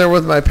walked in there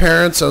with my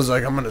parents. I was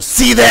like, I'm going to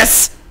see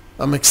this.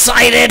 I'm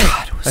excited.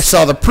 I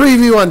saw the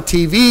preview on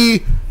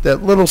TV.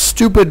 That little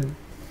stupid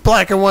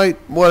black and white,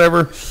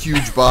 whatever.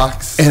 Huge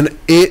box. And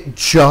it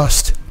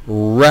just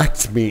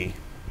wrecked me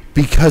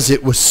because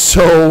it was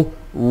so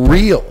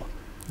real.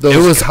 Those It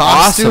was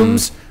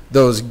costumes,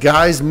 those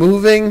guys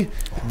moving,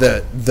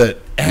 the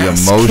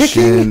ass emotion,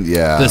 kicking.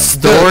 yeah. The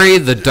story,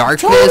 the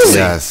darkness. Totally.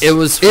 Yes. It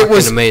was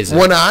fucking amazing.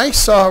 When I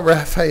saw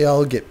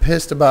Raphael get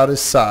pissed about his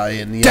sigh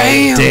and yell,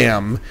 Damn.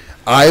 damn,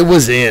 I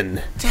was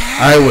in.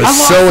 I was I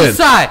lost so the in.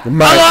 side. I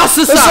lost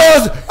the That's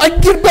side. all I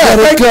can get back. Let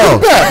I it can go.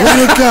 get back.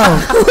 Let it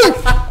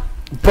go.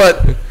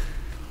 But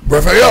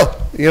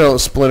Raphael,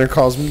 Splinter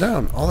calls him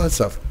down. All that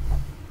stuff.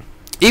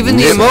 Even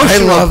the Listen, I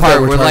emotional love that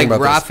part we're where talking like about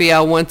this.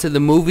 Raphael went to the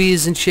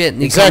movies and shit,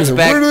 and he Exactly. comes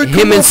back. Where do they come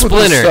Him and up with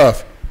this Splinter.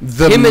 stuff?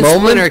 The Him and Splinter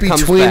moment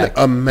comes between back.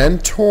 a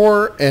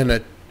mentor and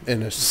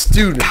a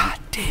student. God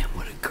damn,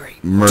 what a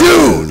great.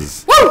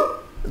 Murders. Woo!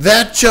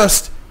 That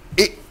just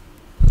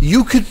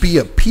you could be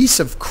a piece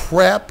of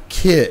crap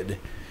kid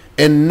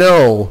and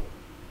know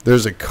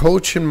there's a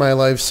coach in my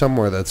life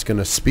somewhere that's going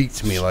to speak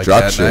to me like that,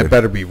 and I Structure.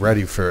 better be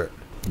ready for it.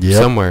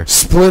 Somewhere.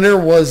 Splinter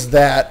was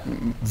that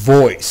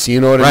voice,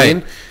 you know what I Right.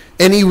 mean?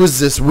 And he was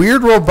this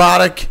weird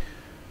robotic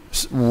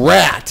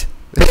rat.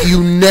 But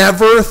you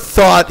never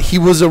thought he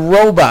was a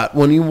robot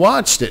when you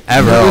watched it.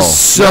 Ever. It No. was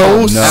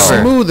so No.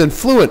 smooth and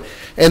fluent.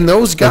 And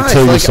those guys,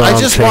 Until you like saw I him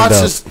just chained watched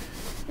up. this.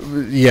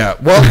 Yeah,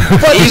 well,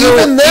 but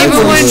even then, even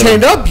when when- he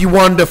chained up, you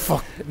wanted to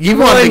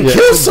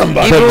kill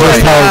somebody. But Even just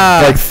when,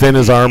 how like thin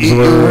his arms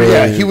were.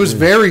 Yeah, he was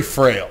very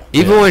frail.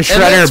 Even when that's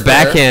Shredder fair.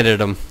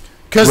 backhanded him.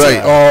 Because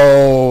Right.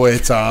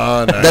 it's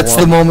on. That's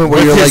the moment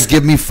where you're like,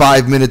 give me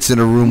 5 minutes in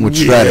a room with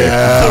Shredder.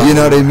 Yeah. You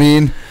know what I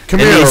mean? Come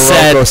And here, he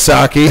said- Oroku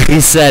Saki.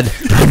 He said, "The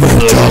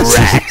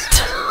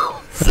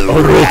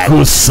rat."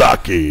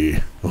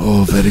 Orokusaki.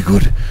 Oh, very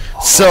good.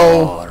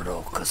 So,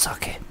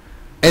 Orokosake.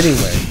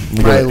 anyway,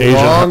 You my got Asian-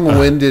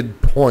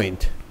 long-winded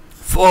point.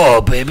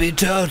 4 baby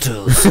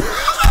turtles.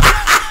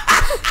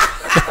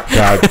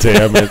 God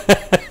damn it.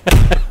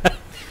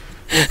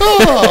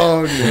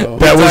 Oh no!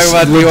 That was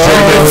about the legitimately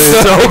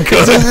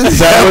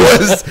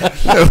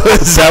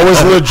that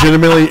was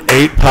legitimately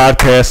 8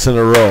 podcasts in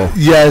a row.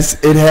 Yes,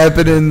 it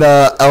happened in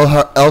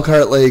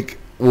Elkhart Lake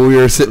when we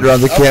were sitting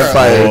around the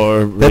campfire.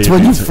 Or That's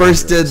when you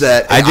first did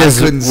that. I and just-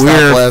 couldn't we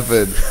stop were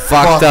laughing.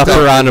 Fucked up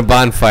around a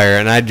bonfire,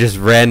 and I just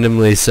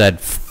randomly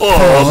said,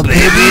 4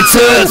 baby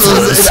turtles.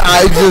 And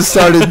I just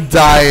started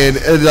dying,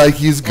 and like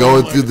he's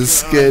going through the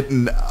skit,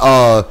 and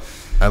I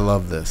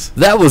love this.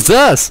 That was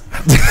us.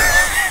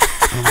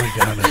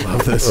 I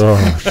love this. Oh,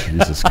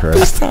 Jesus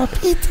Christ.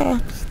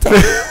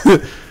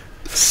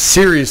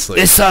 Seriously,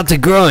 They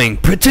started growing,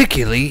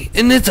 particularly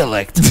in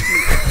intellect.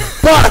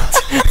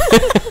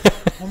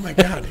 oh my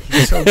God,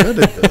 he's so good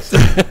at this.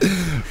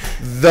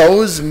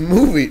 Those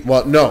movies.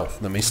 Well, no,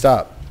 let me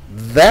stop.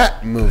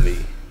 That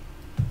movie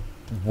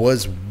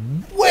was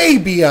way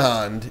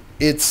beyond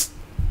its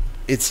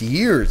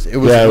years. It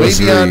was Yeah, it way was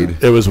beyond.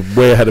 It was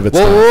way ahead of its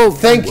time. Whoa,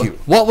 Thank you.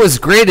 What was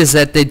great is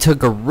that they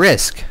took a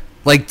risk.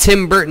 Like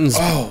Tim Burton's,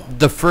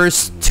 the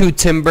first 2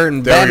 Tim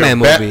Burton There we go. Batman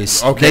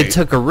movies, okay. they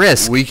took a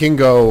risk. We can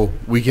go.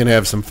 We can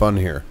have some fun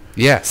here.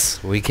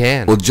 Yes, we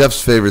can. well, Jeff's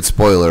favorite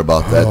spoiler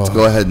about that.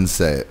 Go ahead and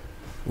say it.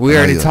 We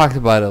already yeah. talked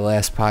about it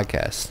last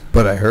podcast.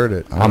 But I heard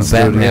it. I'm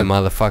Batman,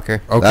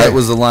 motherfucker. Okay. That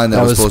was the line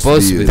that, was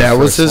supposed to be used. That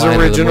was first his line of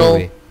the original,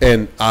 movie.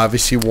 and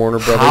obviously Warner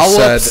Brothers How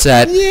said,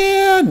 upset?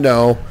 "Yeah,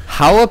 no."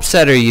 How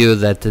upset are you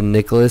that the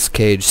Nicolas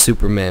Cage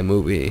Superman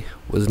movie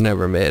was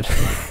never made?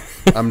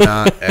 I'm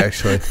not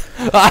actually.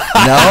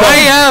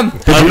 I am.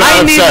 I'm not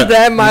I upset. needed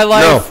that in my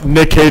life.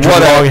 Nick Cage with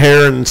What long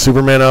hair and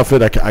Superman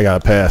outfit. I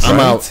got to pass. I'm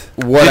out.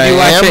 What Did I you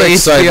watch am the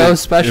excited. HBO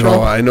special?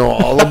 No, I know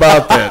all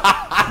about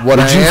that. What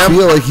Did I you am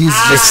feel like he's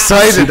just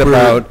excited super-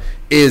 about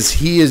is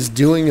he is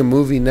doing a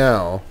movie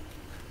now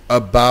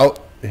about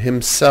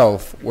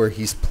himself where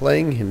he's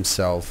playing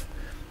himself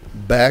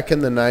back in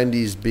the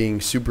 90s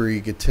being super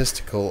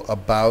egotistical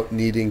about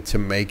needing to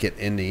make it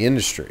in the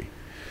industry.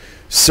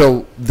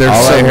 So there's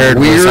All I some heard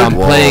was weird I'm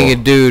playing a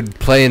dude,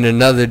 playing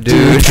another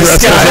dude.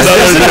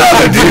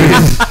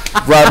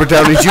 Robert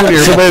Downey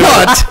Jr.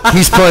 But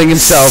he's playing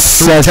himself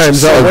 3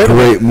 times a over.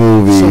 great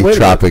movie, wait a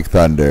Tropic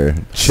Thunder.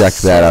 Check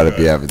that out if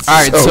you haven't seen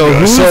All right,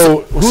 it. so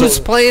good. who's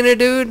playing a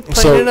dude? Playing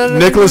So another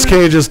Nicolas dude?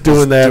 Cage is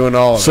doing that. doing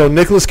all of so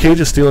Nicolas Cage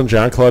is stealing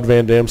John Claude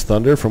Van Damme's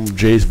thunder from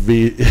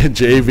JVCD.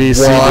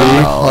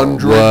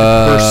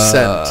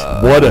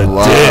 100%. What a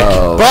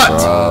Wow, But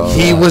bro.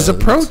 he was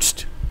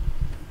approached.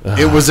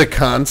 It was a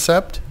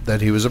concept that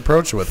he was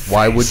approached with.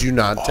 Why would you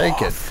not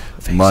take it?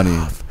 Money.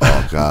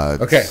 Oh,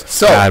 God. Okay,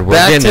 so God, we're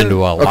back getting to-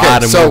 into a okay,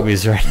 lot of so-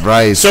 movies right now.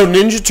 Right. So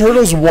Ninja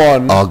Turtles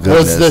 1 Oh, was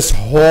goodness. this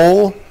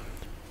whole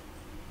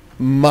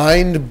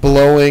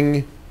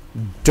mind-blowing,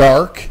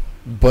 dark,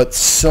 but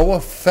so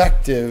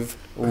effective,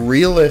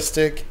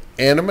 realistic,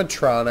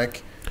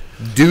 animatronic,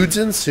 dudes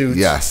in suits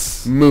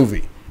Yes.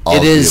 movie. All It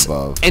of the is,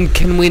 above. and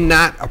can we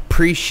not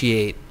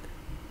appreciate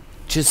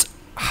just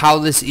how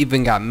this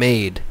even got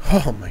made?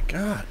 Oh my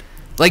God.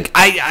 Like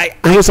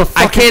It was a I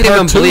fucking can't even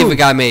cartoon. believe it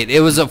got made. It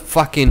was a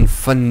fucking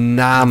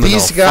phenomenal.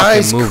 These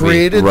guys fucking movie.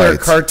 created their Right.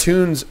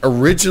 cartoons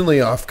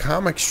originally off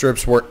comic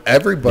strips where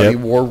everybody Yep.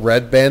 wore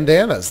red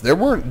bandanas. There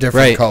weren't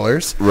different Right.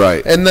 colors.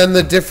 Right. And then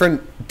the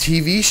different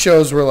TV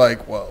shows were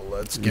like, well,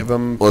 let's give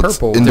them Let's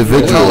purple.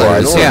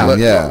 individualize different colors, them,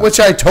 yeah. Which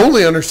I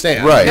totally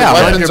understand. Right. Yeah,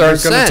 Weapons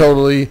aren't going to 100%.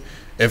 totally...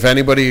 If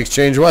anybody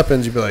exchanged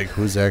weapons, you'd be like,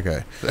 who's that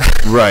guy?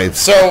 Right.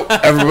 So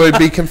everybody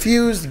be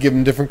confused, give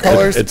them different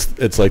colors.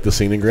 It's like the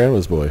scene in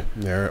Grandma's Boy.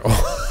 There.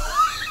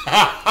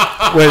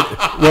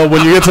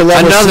 When you get to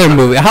level Another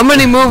movie. How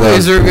many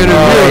movies are going to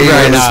be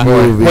right now?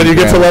 when you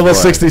get to level Boy.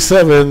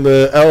 67,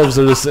 the elves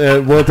are just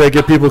won't they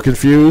get people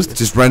confused?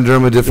 Just render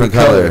them a different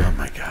color. Oh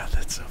my god,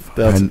 that's so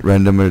funny.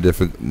 Render them a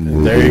different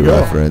movie There you go.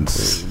 reference.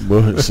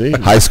 See,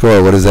 High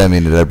score. What does that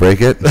mean? Did I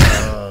break it?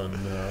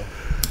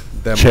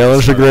 That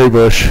challenge the gray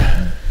bush.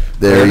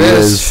 There he it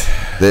is. is.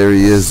 There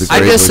he is. The I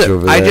great just bush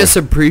over I there. just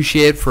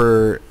appreciate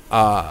for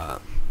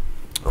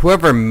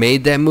whoever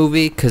made that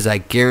movie, because I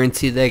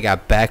guarantee they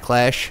got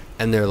backlash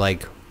and they're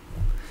like,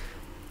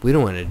 we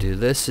don't want to do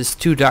this. It's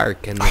too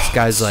dark. And this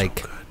guy's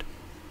like,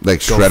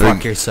 like go Shredder.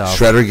 fuck yourself.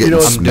 Shredder getting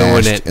I'm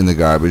doing smashed it. in the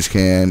garbage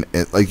can.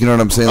 Like, you know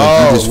what I'm saying?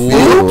 Like, you just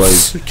feel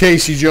whoops. like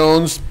Casey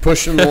Jones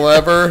pushing the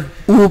lever,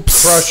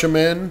 oops. crush him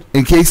in.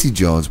 In Casey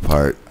Jones'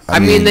 part. I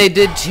mean, they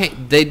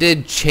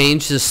did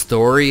change the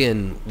story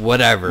and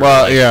whatever.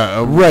 Well, Like,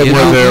 yeah, right. you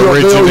Well, know, they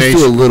always do a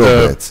origination, little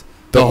bit.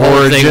 the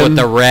whole thing with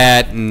the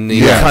rat and he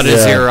Yes, cut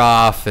his yeah. ear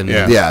off and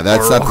Yeah,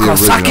 that's not the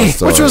Okazaki, original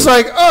story. which was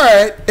like, all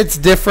right, it's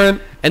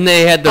different. and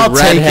they had the I'll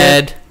take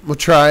redhead. it. We'll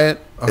try it.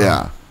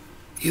 Yeah.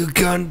 You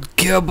gonna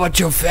care about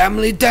your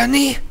family,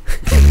 Danny?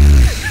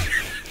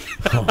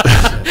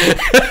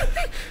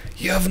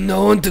 You have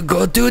no one to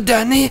go to,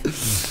 Danny?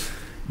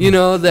 You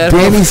know that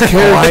Danny's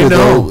character,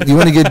 know. though, you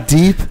want to get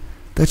deep?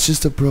 That's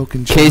just a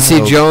broken child.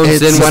 Casey Jones It's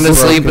didn't just want a to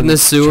sleep in broken the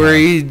sewer.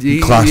 He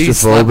slept in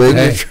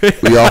Claustrophobic.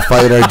 the We all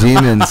fight our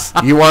demons.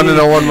 You want to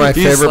know one of my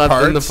he favorite slept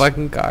parts? in the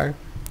fucking car.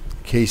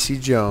 Casey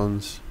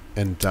Jones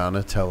and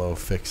Donatello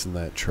fixing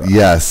that truck.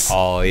 Yes.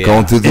 Oh, yeah.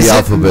 Going through the Is it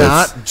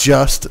alphabets. not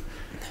just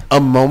a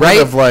moment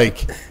Right? of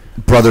like,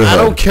 Brotherhood. I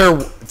don't care.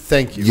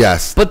 Thank you.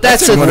 Yes. But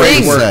that's the a great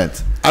thing. word.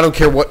 100%. I don't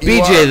care what you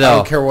BJ are. though, I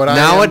don't care what I am.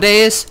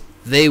 nowadays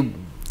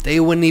they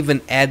wouldn't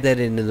even add that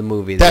into the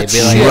movie. That's They'd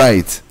be like, shit.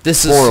 Right.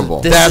 "This is Horrible.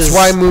 This That's is,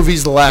 why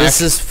movies lack.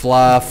 this is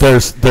fluff.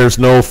 There's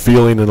no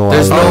feeling in a lot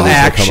There's of no movies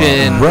that come out.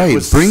 action. Right.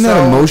 was Bring that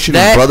so- emotion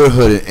that- and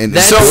brotherhood and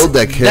that's- build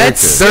that character.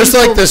 that's- There's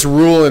Simple- like this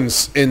rule in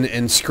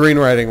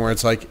screenwriting where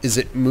it's like, is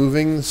it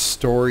moving the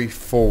story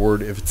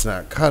forward if it's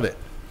not cut it?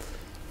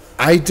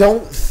 I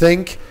don't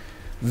think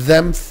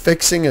them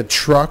fixing a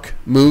truck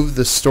moved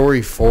the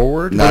story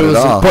forward. Not But it was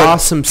at all. an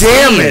awesome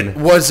Damn scene. it!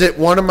 Was it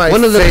one of my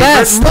One of the favorite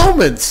best.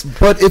 moments?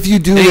 But if you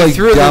do They like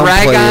threw the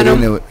rag downplay on it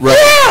him. into it,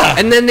 right?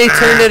 And then they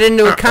turned it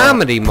into a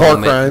comedy Pork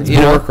moment. rinds, you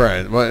know? pork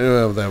rinds.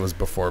 Well, that was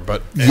before,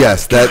 but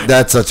Yes,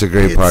 that's such a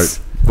great part It's-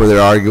 where they're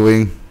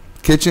arguing.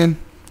 Kitchen.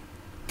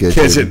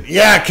 kitchen.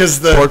 Yeah, because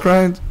the Pork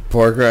rind.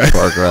 pork rind.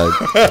 Pork rind.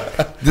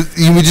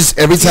 You would just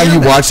every time you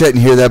watch that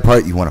and hear that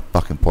part, you want a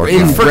fucking pork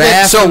In rind. fr-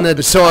 Wrath and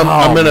the- So I'm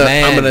Oh, gonna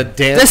man. dance.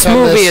 This on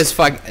movie this. is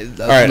fucking.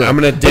 All right, I'm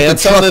gonna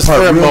dance truck on this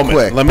part for a real moment.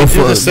 quick. Let me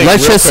do this thing.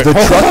 Let's real just- quick.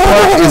 The truck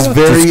part is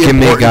very Just give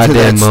me a important to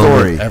goddamn that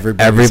story. moment.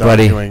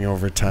 Everybody, arguing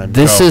over time.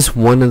 This Go. is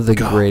one of the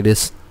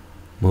greatest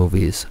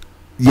movies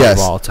Yes.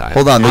 of all time.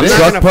 Hold on. The I'm not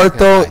truck gonna part fucking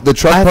though, lie. the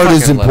truck I part is fucking love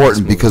this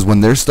important movie. because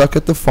when they're stuck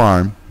at the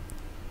farm,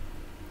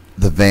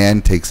 the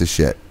van takes a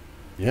shit.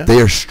 Yeah. They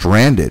are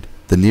stranded.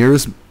 The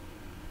nearest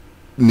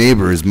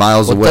neighbor is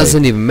miles Well, it away.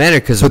 doesn't even matter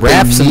because But they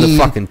Raph's in the need-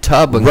 fucking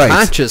tub Right.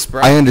 unconscious,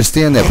 bro. I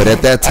understand that, but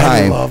at that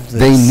time, love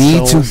they this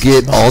need so to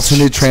get much.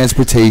 alternate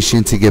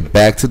transportation to get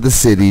back to the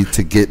city,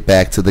 to get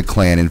back to the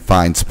clan and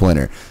find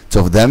Splinter.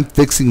 So them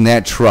fixing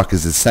that truck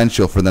is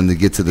essential for them to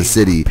get to the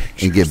city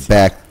and get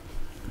back.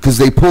 Because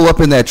they pull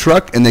up in that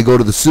truck and they go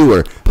to the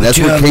sewer. And that's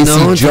where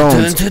Casey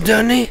Jones.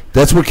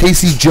 That's where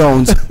Casey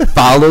Jones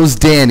follows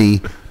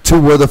Danny to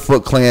where the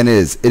Foot Clan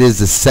is. It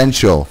is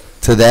essential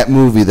to that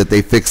movie that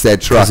they fix that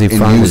truck Because he and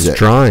found use his it.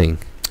 drawing.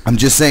 I'm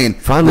just saying,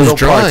 Found his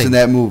little parts drawing. in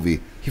that movie.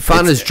 He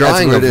found his That's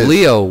drawing where of it is.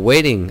 Leo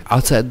waiting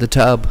outside the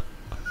tub.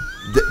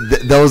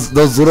 Those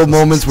little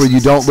moments where you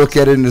don't look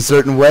at it in a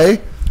certain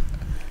way,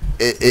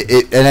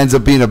 it ends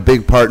up being a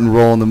big part and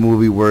role in the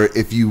movie. Where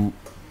if you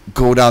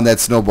go down that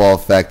snowball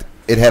effect,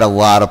 it had a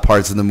lot of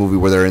parts in the movie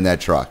where they're in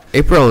that truck.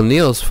 April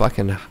O'Neil's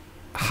fucking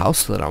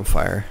house lit on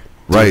fire.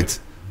 Right.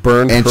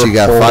 burned And her she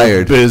got whole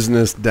fired.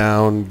 business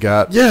down.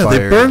 Got Yeah, they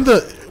fired. burned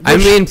the. I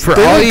mean, for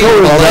they all didn't you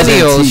go with those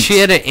millennials, antiques. she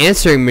had an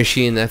answering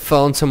machine that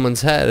fell on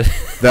someone's head.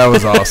 That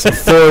was awesome.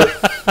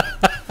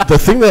 The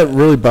thing that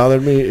really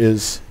bothered me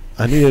is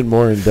I needed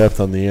more in depth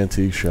on the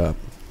antique shop.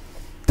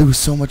 There was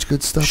so much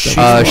good stuff. She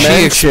That She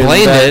mentioned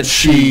explained that it.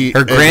 she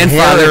Her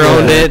grandfather inherited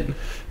owned it. it.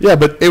 Yeah,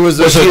 but It was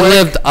a She quick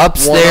lived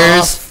upstairs.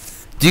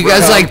 one-off Do you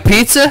guys round. like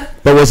pizza?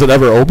 was it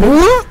ever open?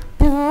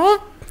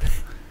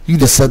 You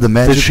just said the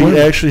magic Did she word.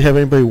 actually have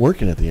anybody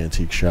working at the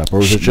antique shop, or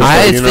was it just?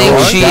 I like, think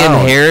what? she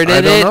Down. inherited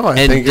I don't know. I it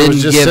and think it was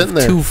didn't just give sitting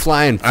there. two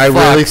flying I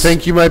really fucks.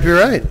 think you might be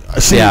right.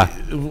 See, Yeah.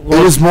 It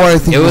was more, I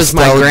think, It was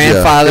my nostalgia.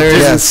 grandfather's. It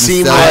doesn't Yes,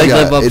 seem nostalgia.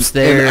 I live It-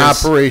 upstairs. An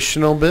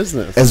operational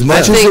business. As much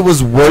as think- it was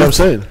That's what I'm worth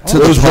saying. to It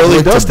the was really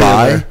public to dusty in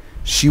buy, there.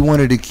 she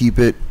wanted to keep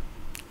it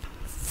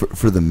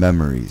for the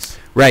memories.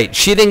 Right.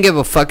 She didn't give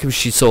a fuck if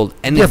she sold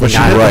anything Yeah, but she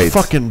out had of it. a Right.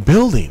 fucking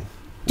building.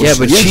 Yeah,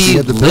 but Yeah, she she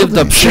had the lived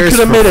building. She upstairs could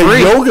have for made a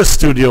free. yoga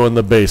studio in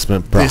the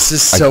basement, bro. This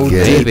is I so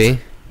get deep. it. Maybe.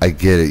 I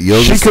get it.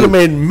 Yoga She could have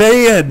stu- made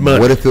mad money.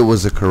 What if it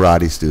was a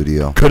karate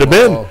studio? Could have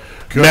been.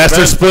 Could've Master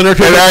been. Splinter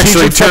could It have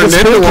actually turned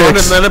into one, and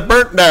then it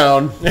burnt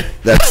down.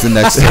 That's the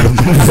next turtle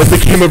movie. It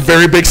became a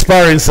very big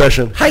sparring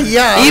session.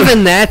 Hi-ya.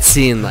 Even that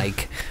scene,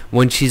 like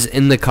when she's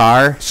in the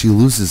car She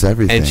loses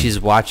everything. and she's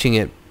watching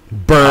it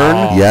burn.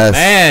 Oh, Yes.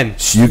 man.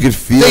 You could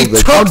feel They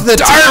like, took the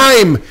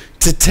time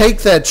to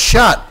take that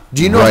shot.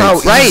 Do you know Right. how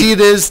Right. easy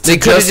it is to They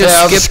could've just just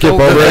have skipped skip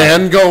over over that.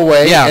 and go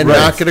away Yeah, and right.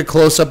 not get a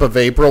close up of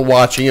April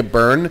watching it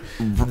burn?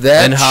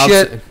 That And how-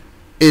 shit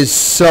is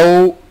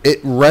so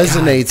it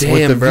resonates God with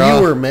damn, the bro.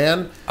 viewer,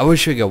 man. I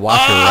wish we could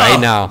watch it right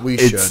now. We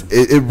it's should.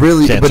 it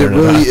really, Can't but it turn it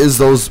really off. is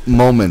those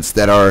moments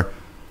that are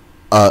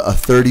a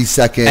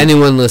 30-second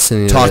Anyone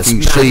listening to talking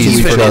this, shit please,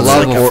 to for each the other.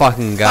 love Like of a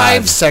fucking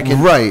God.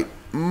 5-second right.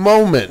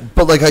 moment.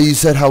 But like how you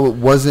said, how it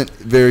wasn't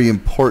very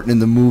important in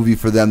the movie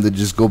for them to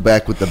just go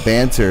back with the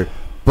banter.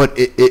 But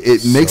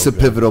it makes a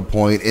pivotal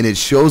point, and it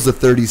shows a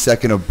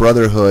 30-second of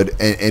brotherhood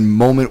and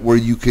moment where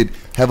you could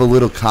have a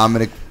little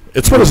comic.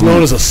 It's what is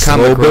known as a slow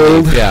Comic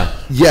build. relief, yeah.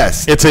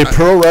 Yes. It's a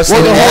pro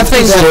wrestling Well, the whole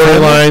thing,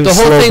 storyline. the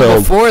whole slow thing build.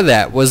 before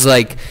that was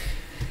like,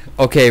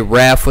 okay,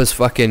 Raph was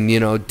fucking,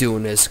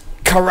 doing his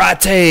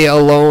karate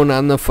alone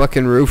on the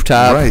fucking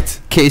rooftop. Right.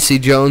 Casey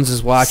Jones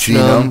is watching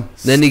Seen him. him,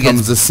 Then he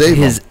comes gets to save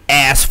his him.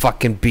 ass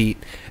fucking beat,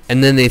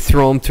 and then they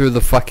throw him through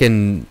the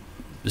fucking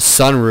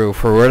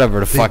sunroof or whatever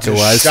the fuck it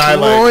was.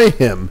 Destroy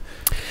him.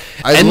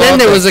 I And then love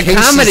there that was a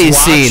Casey's comedy watching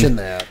scene.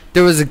 that.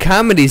 There was a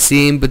comedy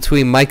scene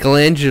between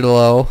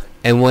Michelangelo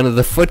and one of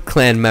the Foot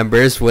Clan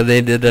members where they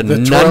did a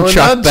The twirling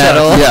nunchuck nunchuck.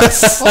 battle.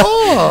 Yes.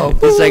 Oh,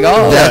 It's like,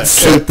 oh,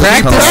 That's that's it, the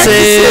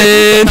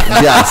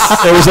practicing.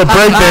 Yes. It was a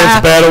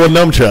breakdance battle with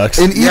nunchucks.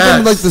 And even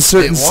Yes, like the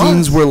certain it was.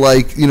 scenes where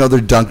like they're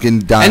dunking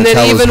And Donatello's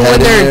then even head when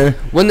in they're there.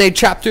 when they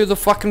chop through the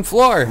fucking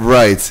floor.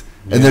 Right.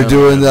 And they're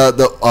doing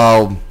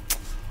the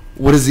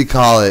what does he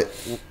call it?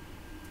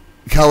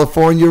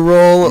 California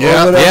roll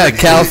Yeah. or whatever. Yeah,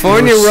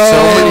 California There were so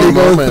roll. many They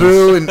go moments.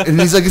 through and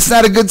he's like, it's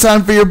not a good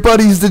time for your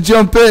buddies to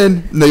jump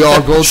in. And they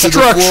all go to the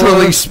floor.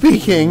 Structurally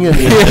speaking, and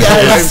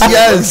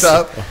yes.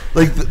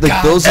 Like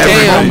those are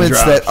damn.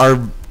 moments that are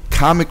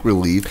comic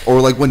relief, or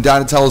like when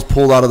Donatello's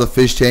pulled out of the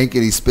fish tank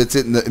and he spits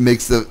it and it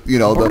makes the the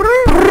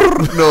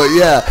no,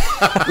 yeah,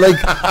 like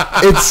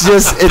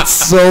it's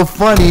so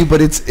funny,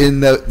 but it's in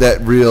that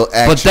real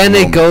action. But then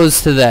moment. it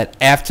goes to that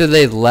after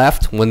they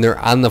left when they're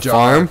on the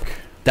farm.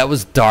 That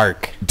was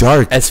dark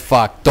dark as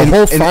fuck. The And-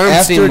 whole and farm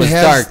after scene it was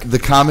has dark. The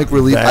comic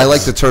relief. I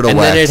like the turtle And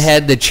wax. then it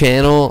had the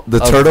channel.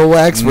 The of turtle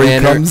wax where he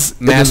Manor- comes into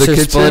the Master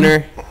kitchen?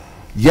 Splinter.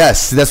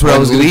 Yes, that's what I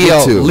was going to Leo.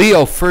 get to.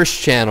 Leo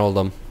first channeled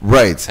him,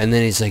 Right. and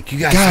then he's like, "You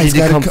guys, Guys, need to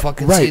gotta come co-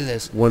 fucking right. see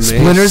this." when they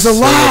Splinter's sit at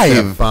alive.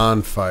 that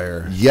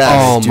bonfire. Yes.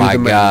 Oh do my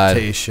the God.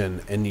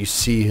 meditation, and you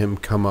see him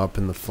come up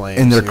in the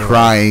flames, And they're you're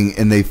crying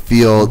and they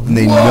feel and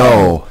they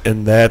know.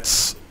 And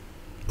that's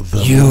the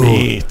You.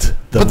 meat.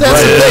 The But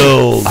that's the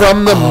build. thing.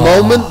 From the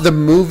moment the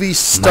movie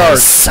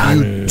starts, son.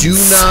 you do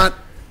not,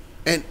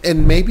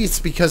 and maybe it's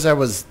because I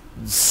was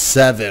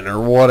 7 or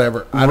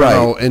whatever. I don't Right.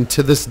 know. And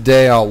to this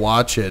day, I'll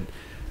watch it.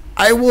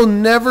 I will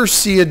never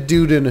see a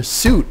dude in a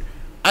suit.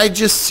 I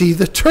just see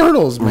the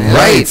turtles, man.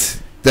 Right.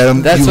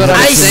 That's you what have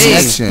I'm I a see saying.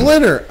 connection.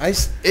 Splinter.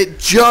 It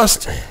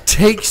just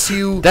takes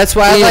you. That's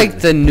why I in. like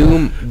the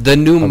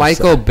new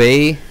Michael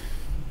Bay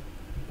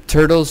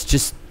turtles.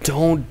 Just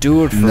don't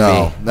do it for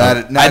No, me.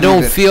 not I don't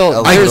even feel.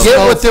 a I there's get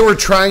no- what they were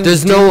trying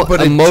there's to do, no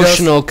but it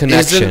emotional just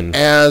connection. isn't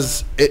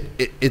as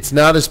it's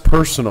not as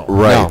personal.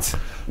 Right.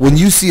 When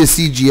you see a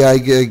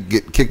CGI gig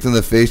get kicked in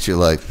the face, you're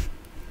like,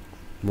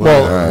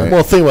 Well, Alright.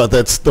 well, think about it.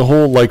 That's the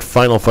whole like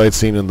final fight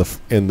scene in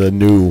the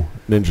new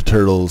Ninja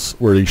Turtles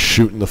where he's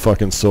shooting the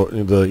fucking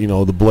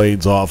the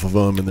blades off of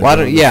him. And they're Why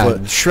doing don't the yeah?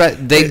 flip.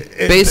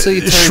 They basically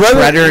turned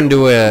Shredder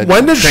into a.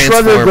 When did Shredder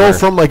Transformer. go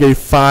from like a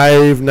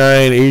 5'9"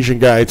 Asian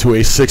guy to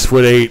a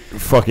 6'8"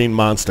 fucking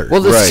monster?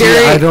 Well, the Right.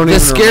 scary, I don't the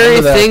even scary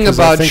remember that thing 'cause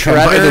I about think I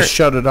might have Shredder,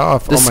 shut it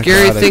off. the Oh my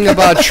scary God, thing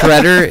about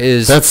Shredder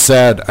is that's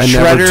sad. I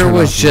never Shredder turn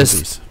was off just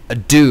movies. a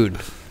dude,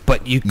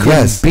 but you couldn't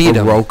Yes, beat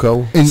him.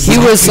 Rocco. He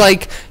was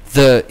like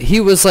he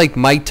was like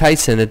Mike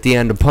Tyson at the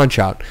end of Punch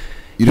Out.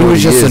 you He know,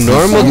 was what just a is?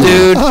 normal He's-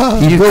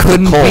 dude. You built a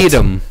couldn't cult. beat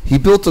him. He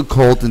built a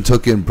cult and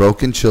took in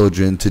broken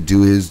children to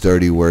do his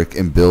dirty work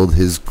and build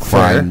his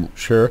crime.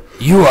 Sure.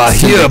 You are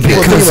here Syndicate. because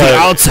Well, the think about it.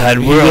 outside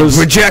He world was-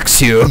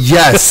 rejects you.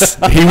 Yes.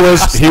 he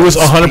was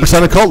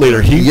 100% a cult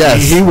leader.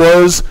 Yes. He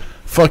was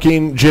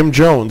fucking Jim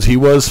Jones. He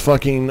was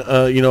fucking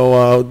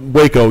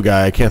Waco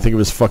guy. I can't think of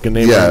his fucking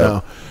name Yeah. right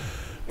now.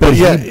 But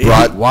yeah, he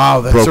brought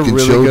Wow, that's a broken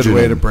really children good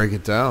way to in break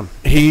it down.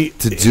 he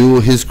to do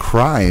his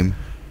crime.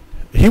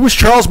 he was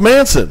Charles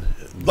Manson.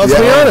 Let's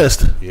be Yeah.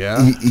 honest.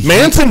 Yeah.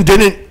 Manson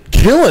didn't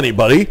kill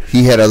anybody.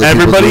 He had other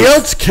people Everybody do it.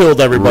 else killed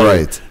everybody.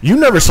 Right. You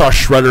never saw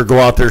Shredder go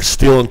out there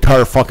stealing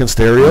car fucking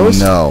stereos.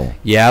 No,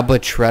 Yeah,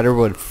 but Shredder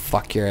would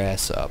fuck your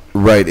ass up.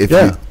 right? If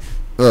Yeah. you,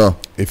 oh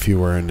If you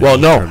were in Well,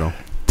 no.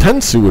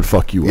 Tensu would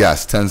fuck you up.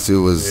 yes,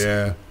 Tensu was.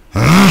 Yeah.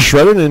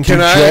 Shredder didn't do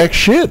Can I- jack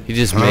shit. He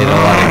just made a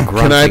lot of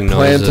Can I grunting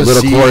plant a noises.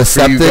 Little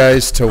seed for you chloroseptic?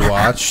 guys to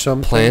watch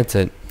something? Plant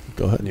it.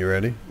 Go ahead. You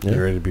ready? Yeah.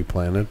 You ready to be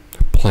planted?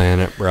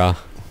 Plant it, bruh.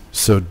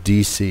 So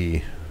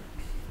DC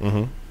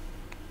Mm-hmm.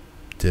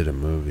 did a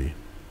movie.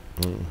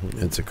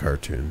 It's a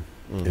cartoon,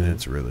 and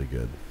it's really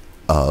good.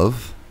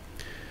 Of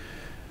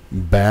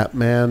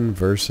Batman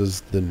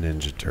versus the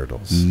Ninja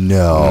Turtles. I'm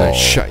no. gonna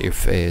shut your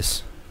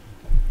face.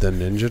 The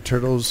Ninja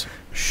Turtles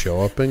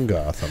show up in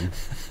Gotham.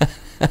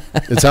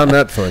 It's on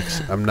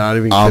Netflix. I'm not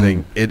even I'm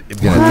kidding.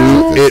 It gonna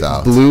blew. check this It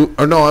out. blew.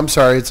 Or no, I'm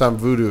sorry. It's on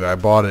Vudu. I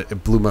bought it.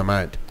 It blew my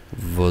mind.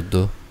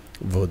 Voodoo.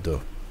 Voodoo.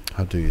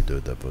 How do you do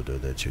the voodoo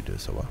that you do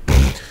so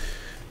well?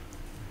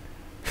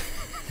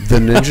 The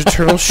Ninja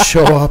Turtles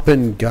show up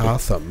in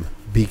Gotham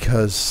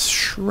because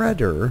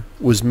Shredder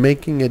was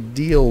making a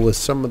deal with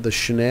some of the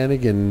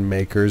shenanigan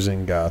makers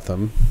in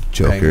Gotham.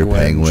 Joker,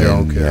 Penguin,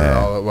 Joker, yeah.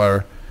 all that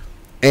were,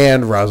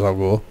 and Ra's al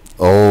Ghul.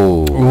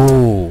 Oh,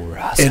 Ooh,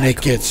 And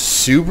it gets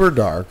super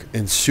dark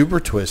and super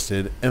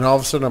twisted, and all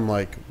of a sudden I'm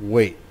like,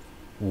 wait,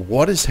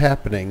 what is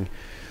happening?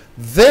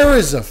 There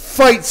is a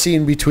fight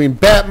scene between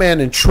Batman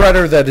and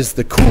Shredder that is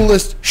the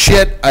coolest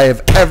shit I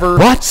have ever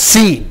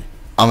seen.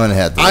 I'm gonna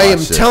have to. I am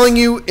watch this. telling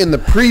you in the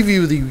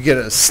preview that you get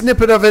a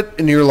snippet of it,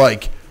 and you're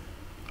like,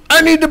 I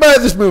need to buy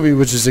this movie,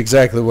 which is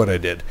exactly what I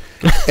did.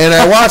 And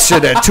I watched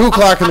it at 2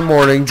 o'clock in the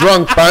morning,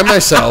 drunk by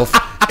myself,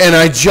 and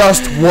I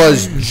just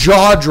was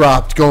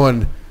jaw-dropped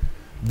going,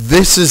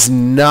 this is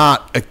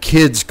not a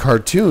kid's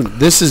cartoon.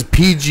 This is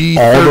PG-13.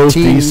 All those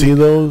DC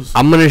those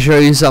I'm gonna show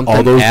you something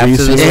All those after DC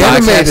this podcast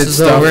animated is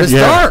stuff over. is Yeah.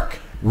 dark.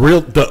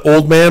 real the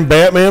old man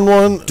Batman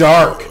one.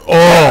 Dark.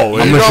 Oh,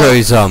 I'm gonna show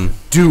you some.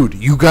 Dude,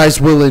 you guys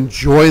will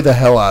enjoy the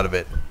hell out of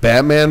it.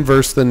 Batman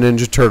versus the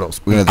Ninja Turtles.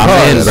 We're gonna I'm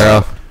check in, this bro.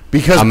 out.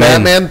 Because I'm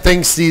Batman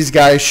thinks these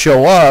guys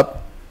show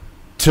up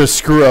to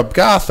screw up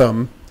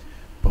Gotham,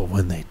 but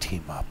when they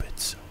team up,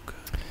 it's so good.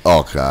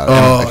 Oh god,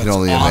 Oh, I can it's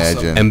only awesome.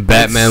 imagine. And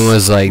Batman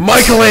was like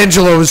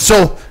Michelangelo is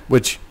so...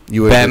 Which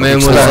you would Batman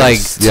was expect. like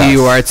Yes.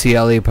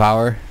 TURTLE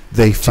power.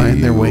 They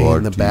find their way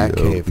in the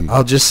TURTLE. Batcave.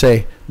 I'll just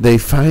say, they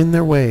find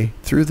their way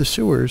through the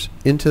sewers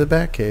into the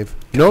Batcave.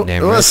 No,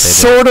 Damn well, right they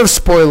sort of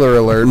spoiler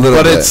alert, Little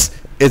but bit.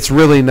 it's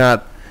really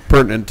not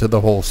pertinent to the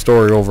whole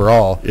story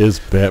overall. Is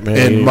Batman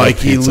And eating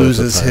Mikey pizza at the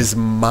loses time? his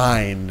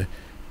mind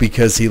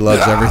because he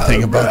loves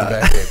everything about the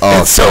Batcave.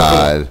 Oh It's so cool.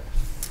 god.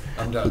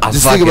 I'm done. I'm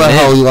Just think fucking about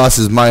how in. he lost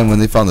his mind when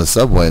they found the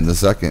subway in the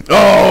second.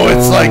 Oh,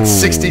 it's like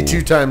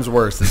 62 times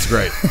worse. It's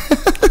great.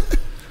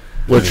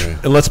 Which,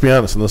 and let's be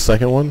honest, in the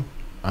second one,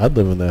 I'd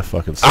live in that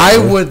fucking. I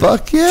subway. would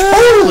Fuck yeah.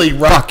 totally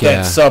rock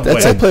yeah. that subway.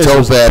 That's a place dope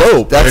was ass.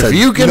 dope. That's If a,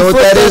 you can know what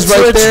flip that that is right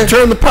switch, there?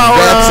 turn the power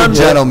That's on. a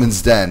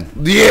gentleman's den.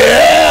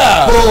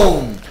 Yeah.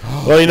 Boom.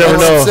 Well, you never Know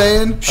what I'm know.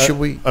 saying? Should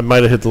we? I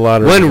might have hit the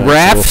lottery. When tonight, so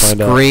Raph we'll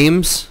find out.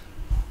 screams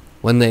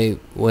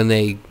when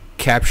they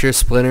capture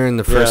Splinter in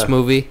the first Yeah.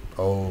 movie,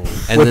 Oh,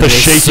 and With then the they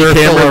shaky circle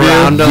camera view?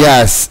 around him.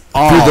 Yes.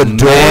 Oh, Through the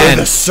door. man.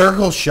 the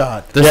circle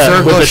shot. The Yeah,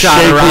 circle with the shot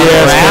shaky around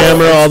ass Raph.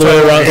 camera all the way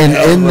around.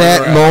 And in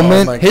that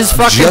moment, Oh my His God.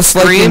 fucking just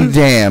like in scream.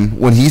 Damn,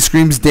 when he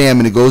screams Damn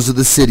and it goes to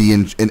the city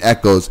and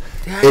echoes,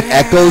 it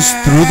echoes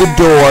through the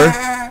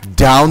door,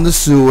 down the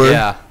sewer.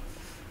 Yeah.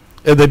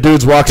 And the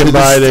dude's walking To the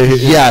by.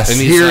 yes, And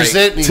he's hears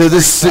like- it. And he to the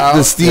freaks out.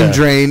 the steam Yeah.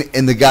 drain,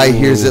 and the guy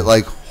hears it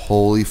like,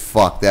 holy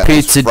fuck, that was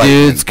Pizza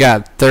frightening. dude's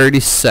got 30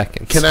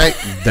 seconds. Can I?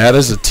 That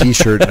is a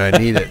T-shirt, and I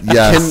need it.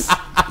 Yes.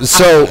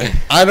 So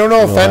I don't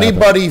know if Will happen.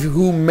 anybody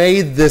who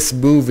made this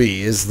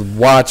movie is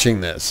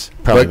watching this.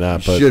 Probably but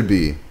not, but Should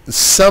be.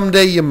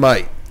 someday you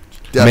might.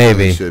 Definitely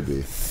Maybe. should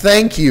be.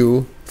 Thank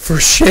you for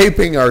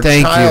shaping our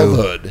Thank you.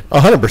 childhood.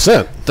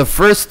 100%. The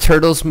first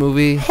Turtles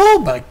movie, Oh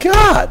my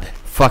God!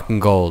 fucking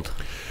gold.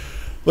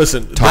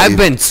 Listen, I've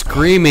been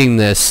screaming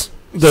this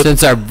The-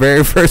 since our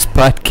very first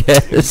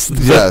podcast.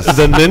 Yes.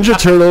 the Ninja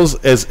Turtles,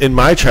 as in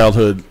my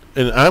childhood,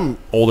 and I'm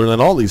older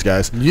than all these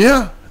guys.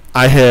 Yeah.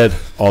 I had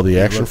all the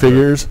action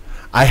figures.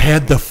 I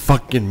had the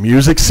fucking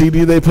music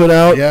CD they put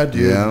out. Yeah,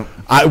 dude.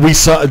 Yeah. We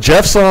saw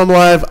Jeff saw him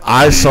live.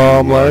 I saw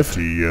him live.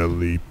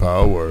 TLE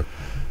power.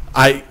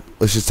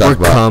 Let's just We're talk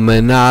about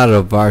coming out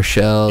of our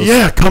shells.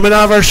 Yeah, coming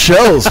out of our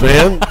shells,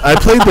 man. I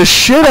played the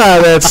shit out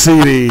of that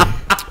CD.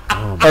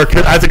 Or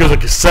I think it was a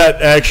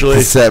cassette, actually.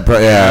 cassette. Yeah,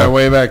 Yeah.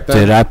 way back then.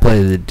 Did I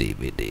play the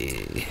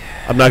DVD?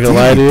 I'm not gonna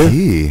lie to you.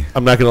 DVD.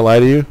 I'm not gonna lie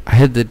to you. I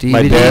had the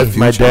DVD.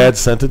 My Future. dad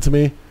sent it to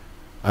me.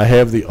 I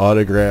have the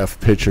autograph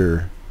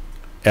picture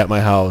at my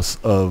house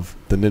of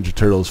the Ninja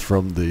Turtles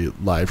from the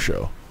live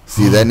show.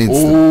 See, that needs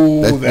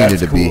Ooh, that that's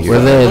needed to be cool. here. Where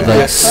they had Look at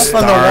like stuff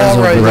on the stars wall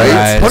over right their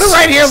there. eyes. Put it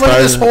right here. Look at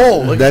this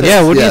hole. Look at That's-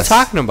 Yeah, what are you yes.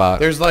 talking about?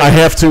 There's like I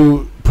have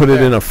to put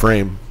it in a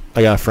frame.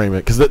 I gotta frame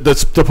it because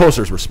the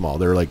posters were small.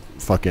 They were like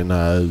fucking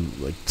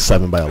like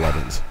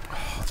 7x11s.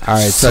 All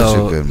right, Such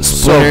so a good movie.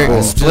 Splinter, So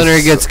cool.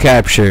 Splinter gets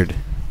captured.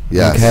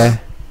 Yes. Okay.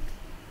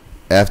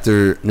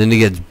 After And then he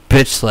gets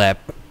bitch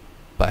slapped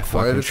by Quite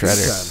fucking a few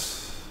Shredder.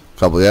 times.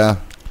 couple, yeah.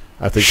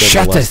 I think they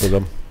Shut molested it.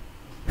 him.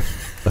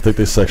 I think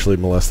they sexually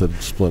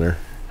molested Splinter.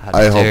 How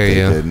I hope dare they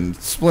you.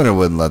 didn't. Splinter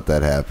wouldn't let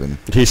that happen.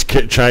 He's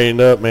chained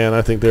up, man.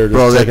 I think they were just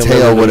Bro, that taking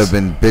tail would liberties.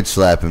 have been bitch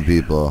slapping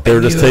people. They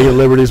were just taking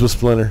liberties with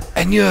Splinter.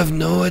 And you have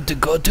nowhere to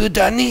go to,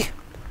 Danny?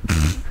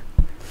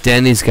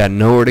 Danny's got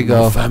nowhere to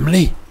go.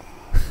 Family.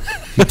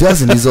 He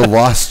doesn't. He's a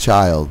lost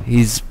child.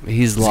 He's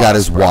He's lost, got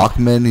his bro.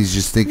 Walkman. He's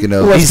just thinking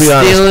of Let's He's be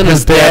honest, stealing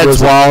his dad's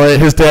was wallet.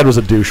 His dad was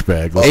a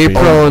douchebag. let's be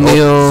April honest.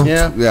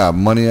 O'Neil. Yeah.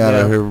 money out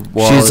of Yeah. her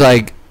wallet. She's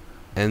like,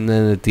 and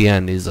then at the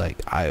end, he's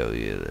like, I owe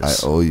you I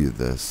this. owe you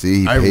this.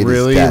 See, he I paid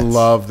really his debts.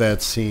 love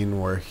that scene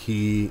where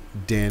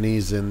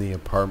Danny's in the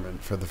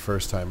apartment for the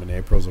first time in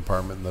April's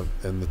apartment,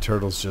 and the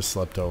turtles just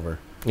slept over.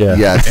 Yeah.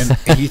 Yes.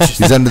 And he just,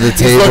 He's under the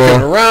he's looking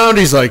table. around.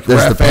 He's like,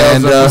 There's the Raphael's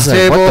panda. on the He's Like,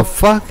 table. what the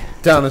fuck?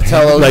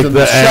 Donatello's Like in the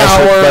the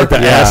shower. like the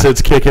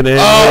acid's kicking in.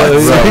 Oh,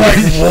 it's Right.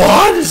 like,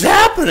 what is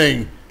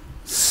happening?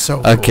 So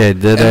cool. Okay,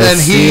 did And I then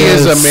see he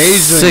is a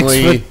amazingly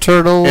 6-foot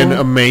turtle? an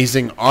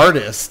amazing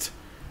artist.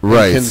 He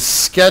Right. can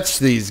sketch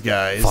these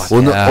guys. Fuck.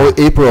 Well, no, Yeah.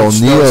 April Which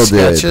O'Neil those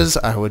did. sketches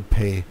I would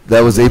pay.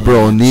 That was April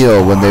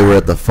O'Neil when they were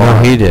at the No,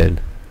 farm. he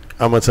did.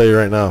 I'm gonna tell you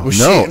right now. Was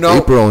No, she- no.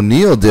 April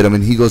O'Neil did them,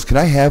 and he goes, "Can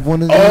I have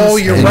one of these?" Oh,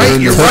 you're And they're right.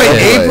 in You're the right.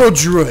 subway. April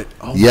drew it.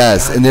 Oh my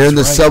Yes, God, and they're in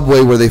the that's right.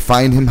 subway where they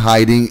find him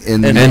hiding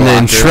in the And then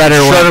locker.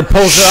 Shredder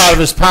Pulls it out of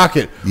his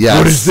pocket. Yes.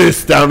 What is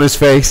this down his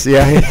face?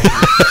 Yeah.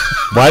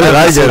 Why did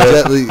I So get it?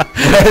 gently-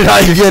 Why did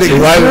I get it?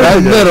 Why did I get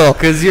it? Middle,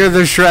 because you're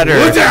the Shredder.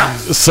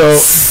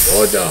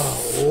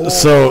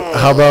 So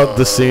how about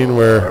the scene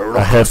where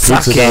I had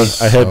pizza down?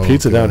 I had So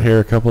pizza down good. here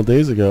a couple of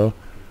days ago,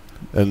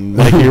 and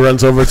Mikey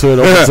runs over to it,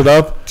 opens it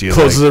up, Do you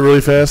closes it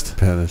really fast.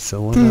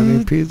 Penicillin on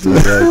your pizza?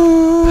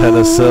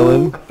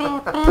 Penicillin.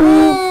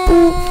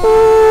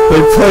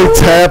 They play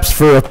taps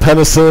for a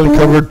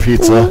penicillin-covered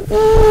pizza.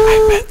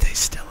 I bet they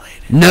still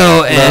ate it.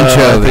 No I think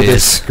they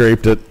anchovies.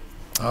 scraped it.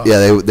 Yeah,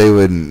 they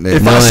wouldn't. They,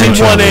 If No I see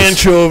one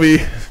anchovies.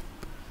 anchovy.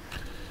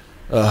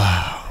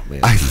 Oh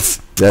man.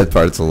 that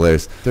part's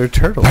hilarious. They're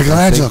turtles.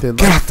 Michelangelo, I think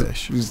get they off like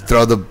fish. Just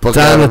throw the book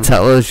at him.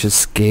 Donatello's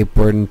just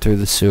skateboarding through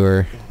the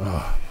sewer.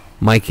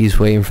 Mikey's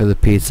waiting for the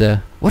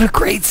pizza. What a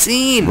great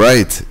scene!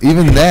 Right.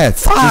 Even that.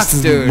 Fuck, just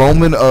this dude.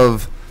 moment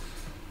of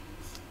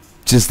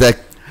just that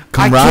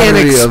I can't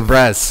camaraderie of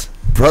express.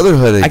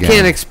 brotherhood again. I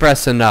can't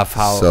express enough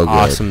how So good.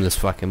 awesome this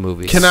fucking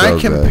movie is. Can So I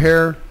good.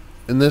 compare?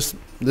 And this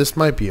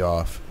might be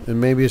off, and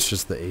maybe it's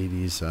just the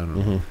 '80s. I don't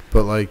know.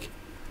 But like,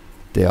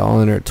 They all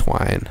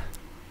intertwine.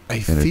 I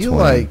Intertwine. feel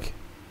like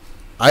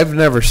I've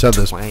never said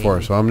this Twang.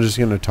 before, so I'm just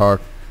gonna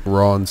talk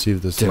raw and see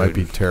if this might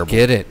be Dude, terrible.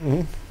 Get it?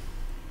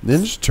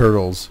 Ninja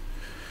Turtles,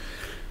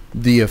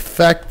 the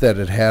effect that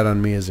it had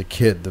on me as a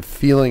kid, the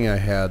feeling I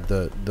had,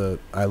 the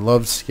I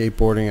loved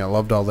skateboarding, I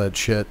loved all that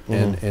shit,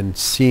 and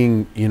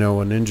seeing a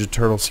Ninja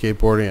Turtle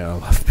skateboarding, I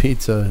love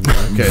pizza. And,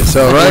 okay,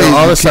 so Right.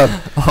 all this stuff.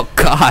 Oh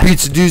God!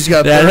 Pizza dude's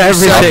got That 30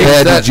 everything- How seconds,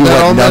 bad that- did you that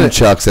all want minute.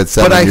 nunchucks at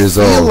 7 But I years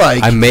feel old? I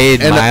like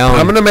made and my own.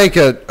 I'm gonna make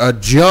a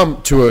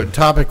jump to a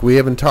topic we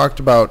haven't talked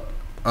about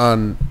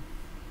on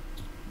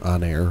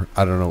air.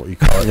 I don't know what you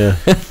call it.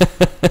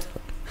 Yeah.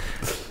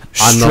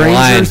 On the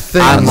line.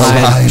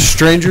 Online.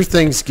 Stranger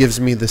Things gives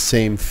me the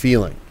same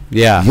feeling.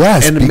 Yeah.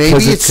 Yes, And because maybe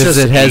it's it's Because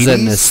just it has that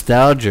 80s.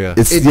 nostalgia.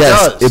 It's It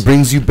yes, does. it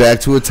brings you back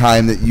to a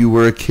time that you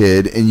were a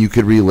kid and you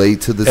could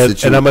relate to the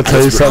situation. And I'm gonna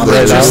tell you something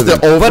right It's now. just the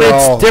overall. But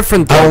it's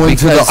different though Going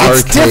to the because arcade.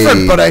 It's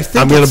different, but I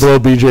think I'm gonna it's, blow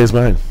BJ's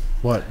mind.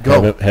 what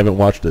go. Haven't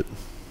watched it.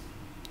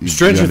 You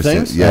Stranger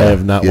understand? Things? Yeah, I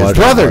have not yes, watched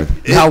Brother,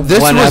 it. Not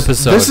one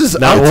episode. This is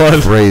Not out-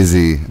 one.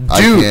 Crazy.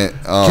 I Dude,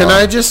 can't, can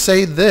I just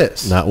say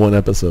this? Not one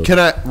episode. Can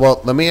I?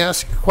 Well, let me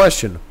ask a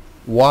question.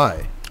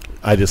 Why?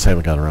 I just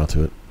haven't gotten around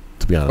to it.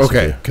 To be honest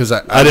Okay, with you. because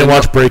I didn't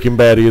watch Breaking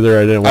Bad either.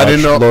 I didn't watch I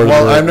didn't know. Lord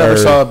Well, of the I never or-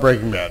 saw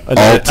Breaking Bad. I I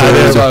didn't, I never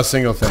didn't, saw a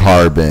single thing.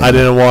 Carbon. I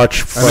didn't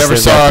watch. I never fucking-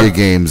 saw your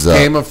games up.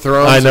 Game of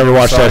Thrones. I never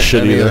watched saw that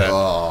shit any of either. that.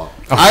 Oh.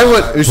 I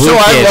would. So Blue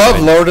I Kid. love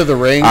Lord of the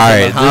Rings. all right,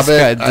 and the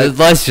this Hobbit. guy,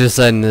 let's just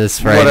end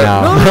this right Whatever.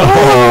 now. No,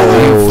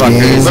 You fuckers Let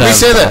me have-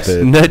 say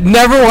this.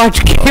 Never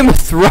watch Game of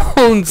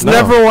Thrones. No.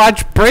 Never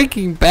watch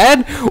Breaking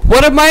Bad.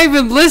 What am I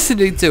even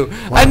listening to?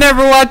 I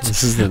never watched.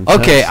 This is intense.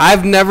 Okay,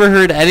 I've never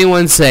heard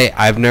anyone say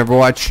I've never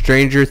watched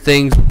Stranger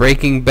Things,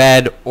 Breaking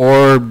Bad,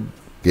 or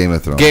Game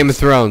of Thrones. Game of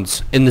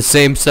Thrones in the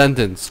same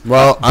sentence.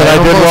 Well, But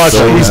I did watch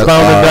So Eastbound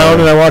and bad. Down,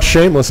 and I watched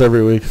Shameless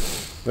every week.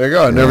 There you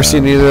go. I've never Yeah.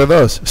 seen either of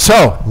those.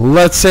 So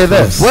let's say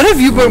this. What have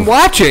you been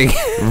watching?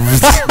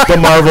 The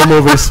Marvel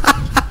movies.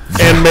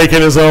 And making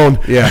his own.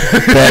 Yeah.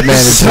 Batman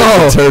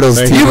and Turtles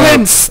team You've up.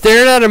 been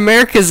staring at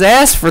America's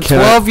ass for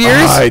 12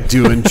 years? I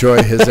do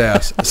enjoy his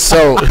ass.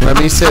 So let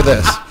me say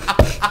this.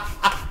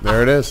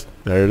 There it is.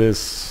 There it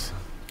is.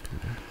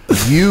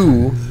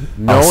 You,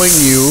 knowing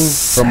you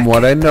from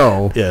what I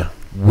know, Yeah.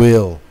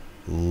 will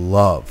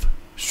love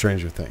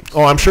Stranger Things.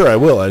 Oh, I'm sure I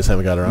will. I just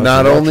haven't got around.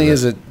 Not to only watching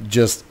is it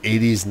just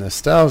 80s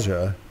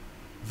nostalgia,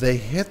 they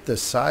hit the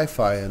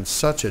sci-fi in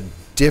such a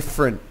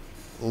different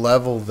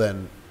level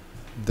than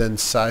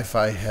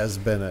sci-fi has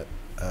been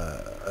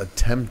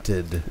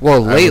attempted.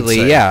 Well, I would lately,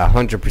 say. yeah,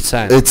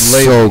 100%. It's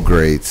so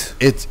great.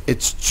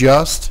 It's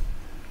just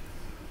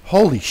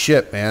holy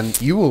shit, man.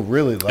 You will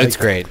really like it's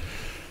great.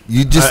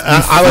 You just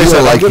I you like feel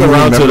that. like I'm you getting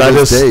around to remember it. I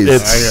those just days.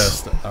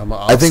 it's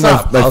I think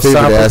my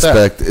favorite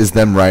aspect is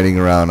them riding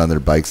around on their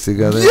bikes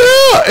together.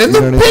 Yeah, and You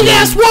the know what I big mean?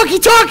 ass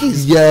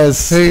walkie-talkies.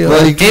 Yes. Hey,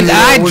 like, And you know,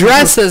 I when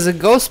dress as a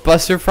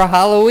Ghostbuster for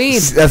Halloween.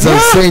 That's what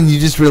I'm saying. You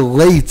just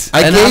relate.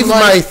 I And gave I'm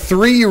like- my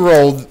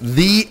 3-year-old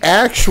the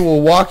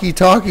actual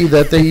walkie-talkie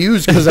that they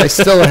used because I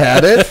still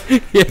had it.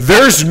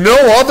 There's no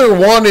other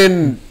one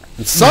in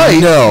sight.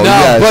 No,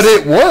 yes. But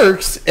it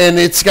works, and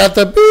it's got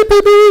the beep,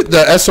 beep, beep,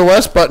 the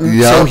SOS button,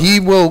 Yeah. so he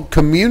will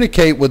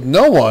communicate with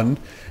no one,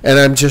 and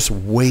I'm just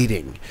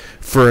waiting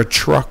for a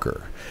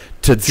trucker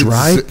to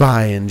drive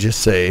by and just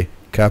say,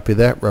 copy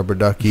that, rubber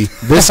ducky.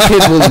 This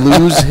kid will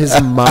lose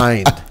his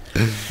mind.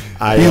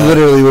 He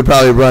literally would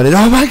probably run it.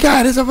 Oh my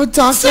God! Is someone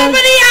talking?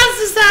 Somebody else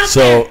is out there.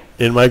 So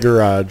in my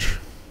garage,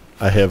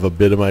 I have a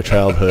bit of my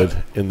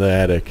childhood in the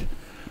attic.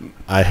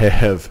 I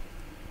have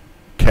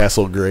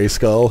Castle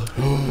Grayskull,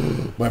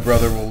 My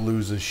brother will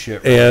lose his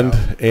shit right now.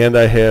 and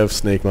I have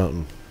Snake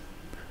Mountain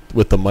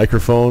with the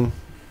microphone.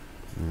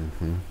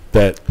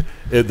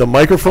 The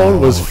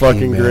microphone was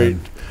fucking He-Man. great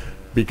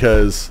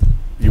because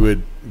you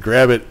would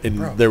grab it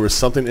and there was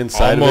something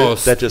inside of it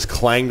Almost. that just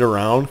clanged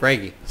around.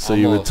 Frankie. So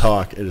you would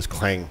talk, it just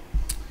clang.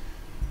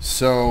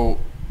 So,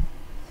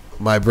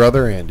 my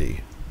brother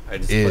Andy I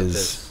just put is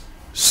this.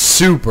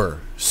 super.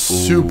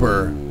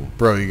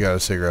 Bro, you got a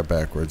cigarette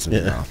backwards in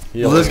your Yeah, mouth.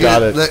 you almost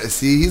got it.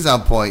 See, he's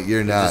on point.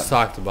 You're We not. just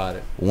talked about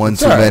it. One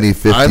It's too all right. many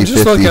 50 I'm just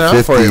 50 looking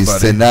out for you, 50s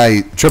buddy.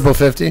 tonight. 50?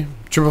 50?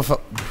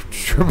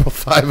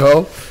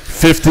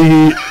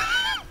 50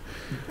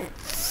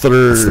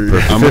 third.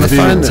 I'm gonna 50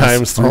 find this.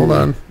 times 3. Hold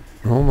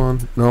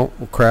on. No,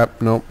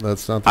 crap. Nope,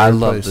 that's not the I right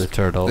love place. the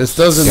turtles. This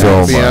doesn't So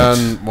have to be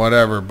much. on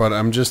whatever, but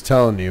I'm just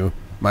telling you,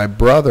 my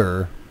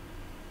brother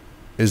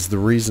is the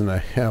reason I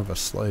have a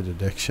slight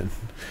addiction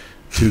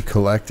to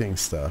collecting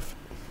stuff.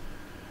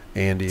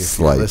 Andy, if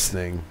Slight. you're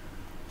listening,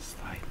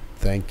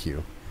 thank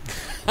you.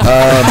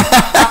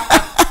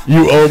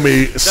 You owe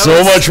me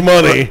so much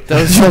money.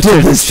 That was such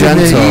a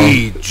gentle.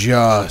 He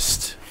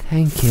just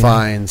Thank you.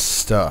 finds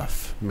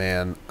stuff,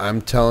 man.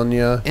 I'm telling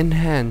you.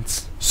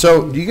 Enhance.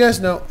 So, do you guys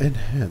know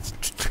Enhance?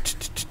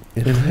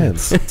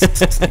 Enhance.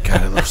 God,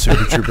 I love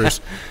Super Troopers.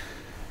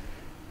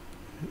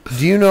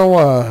 Do you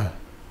know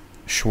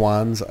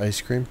Schwann's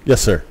ice cream?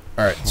 Yes, sir.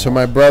 All right, so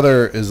my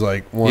brother is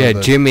like one Yeah, of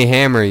the... Jimmy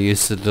Hammer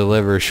used to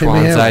deliver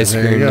Schwann's Hammer, ice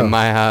there you cream to go.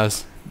 my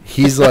house.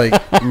 He's like...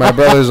 my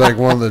brother's like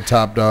one of the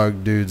top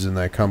dog dudes in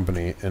that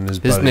company, and his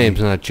His buddy... name's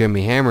not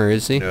Jimmy Hammer,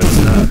 is he? No, it's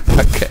not.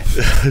 Okay.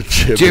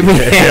 Jimmy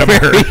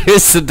Hammer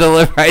used to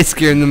deliver ice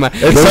cream to my.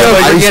 sounds like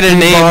I ice get a cream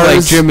name like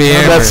bars. Jimmy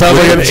Hammer. That sounds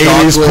like an With 80s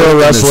chocolate pro and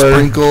the wrestler.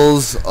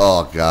 Sprinkles.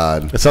 Oh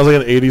God. It sounds like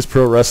an 80s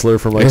pro wrestler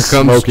from like Here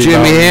comes Smoky Jimmy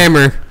Mountain.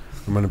 Hammer.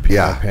 I'm going to pee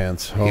Yeah. my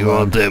pants. Hold You on.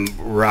 want them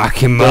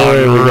Rocky Don't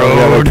worry, Mountain we only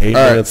got Road? like 8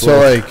 All right, minutes so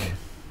left. like...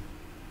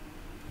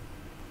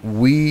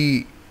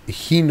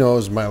 He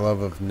knows my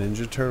love of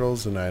Ninja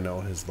Turtles, and I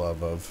know his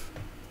love of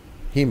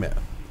He-Man.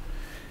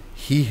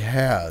 He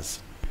has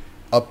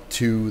up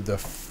to the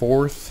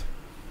 4th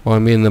Well, I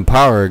mean, the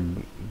power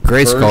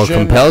Grayskull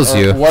version, compels or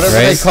you, whatever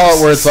right? they call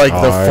it, where it's like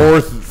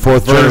the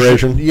fourth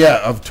generation?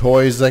 Yeah, of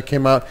toys that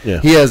came out.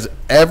 Yeah. He has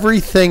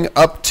everything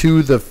up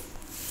to the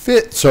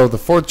 5th, so the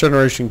 4th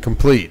generation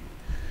complete.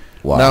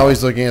 Wow. Now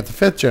he's looking at the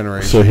 5th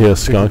generation. So he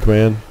has Skunk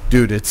Man.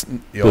 Dude, it's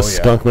Does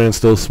Skunk Man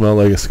still smell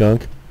like a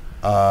skunk?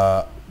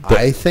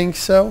 I think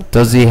so.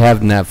 Does he have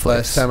Netflix?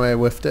 Last time I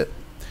whiffed it.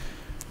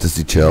 Does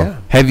he chill? Yeah.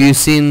 Have you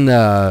seen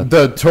the?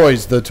 The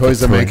toys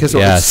that make toy, so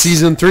yes.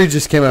 season 3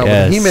 just came out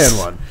Yes. with the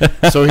He-Man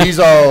one. So he's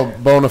all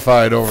bona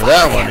fide over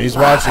that one. He's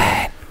watching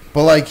it.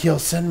 But like he'll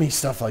send me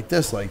stuff like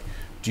this, like,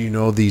 do you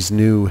know these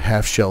new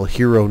half-shell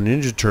Hero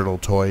Ninja Turtle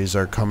toys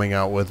are coming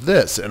out with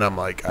this? And I'm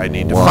like, I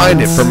need to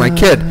find it for my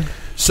kid.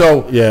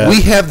 So Yeah.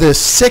 we have this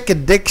sick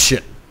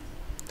addiction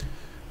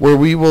where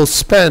we will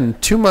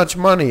spend too much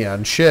money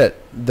on shit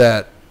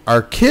that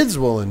our kids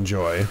will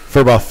enjoy. For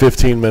about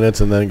 15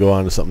 minutes and then go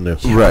on to something new.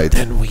 Right.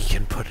 Then we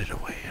can put it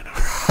away in our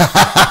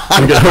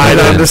Hide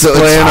on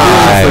display in our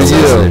I room for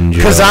will you. enjoy.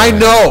 Because I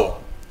know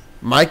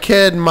my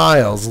kid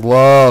Miles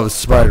loves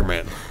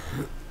Spider-Man.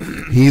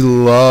 He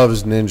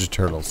loves Ninja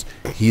Turtles.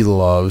 He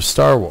loves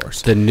Star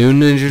Wars. the new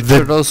Ninja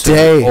Turtles, or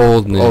the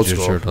old Ninja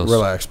school. Turtles.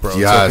 Relax, bro. It's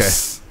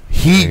Yes. okay.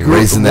 He grew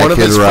Raising that one of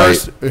kid his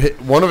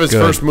right. one of his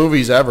Good. first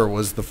movies ever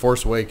was The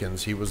Force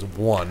Awakens. He was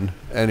 1.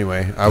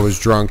 Anyway, I was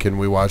drunk and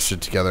we watched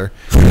it together.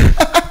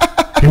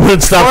 He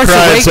wouldn't stop Force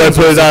crying, so I Awakens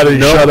put was it out and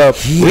Nope. shut up.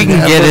 We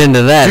can get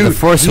into that. The Dude,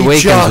 Force he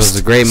Awakens just was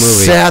a great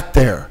movie. Sat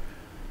there,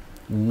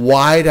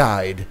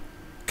 wide-eyed,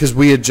 because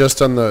we had just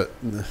done the.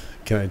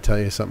 Can I tell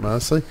you something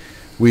honestly?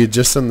 We had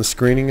just done the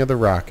screening of The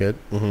Rocket.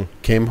 Mhm.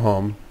 Came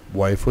home.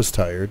 Wife was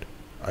tired.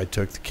 I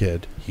took the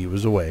kid. He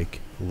was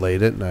awake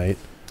late at night.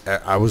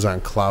 I was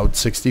on cloud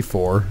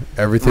 64.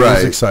 Everything was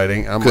Right.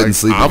 exciting. I'm Couldn't like,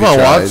 sleep if I'm you going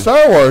to watch tried.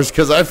 Star Wars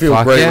because I feel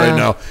Fuck great yeah. right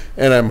now.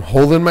 And I'm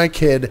holding my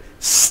kid,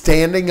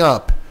 standing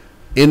up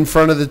in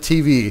front of the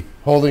TV,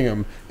 holding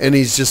him. And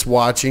he's just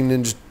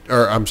watching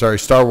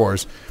Star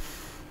Wars.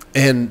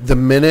 And the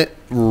minute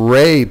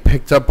Ray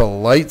picked up a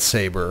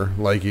lightsaber,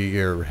 like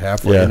you're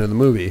halfway Yeah. into the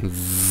movie,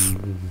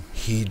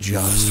 he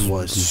just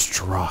was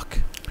struck.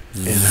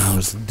 And I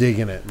was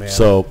digging it, man.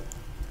 So,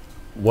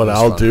 what That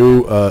was I'll fun.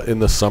 do in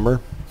the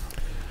summer,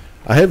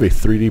 I have a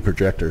 3D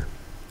projector,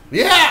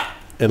 yeah!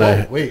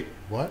 and Wait,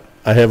 what?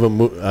 I have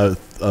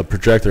a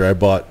projector I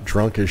bought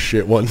drunk as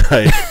shit one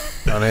night.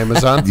 On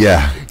Amazon?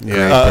 Yeah.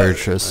 Great Uh,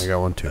 purchase. I got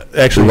one too.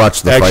 Actually, We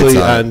watched the fights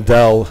on on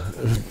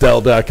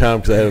Dell.com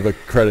because I have a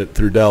credit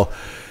through Dell,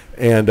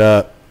 and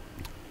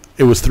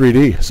it was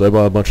 3D. So I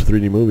bought a bunch of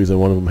 3D movies,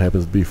 and one of them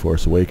happens to be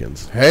Force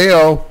Awakens.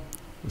 Hey-o.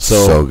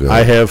 So good.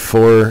 I have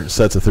 4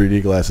 sets of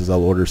 3D glasses.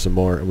 I'll order some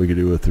more, and we could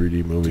do a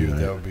 3D movie Dude, night.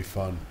 that would be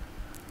fun.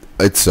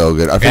 It's so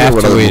good. I forget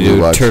what After other we movie do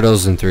we watched.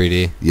 Turtles in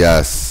 3D.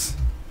 Yes.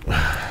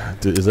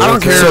 Is I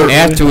don't that- care.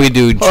 After we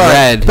do All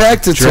right, Dread.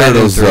 back to Dread in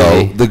Turtles, though.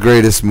 3D. The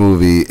greatest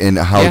movie, and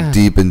how Yeah.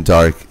 deep and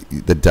dark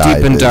the dive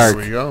Deep and is. dark.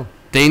 There we go.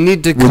 They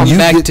need to When come you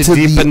back get to to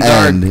Deep the and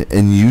Dark. end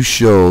and you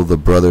show the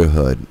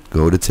Brotherhood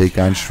go to take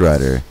on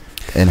Shredder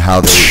and how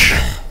they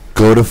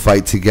go to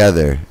fight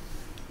together,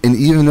 and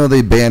even though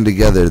they band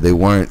together, they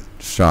weren't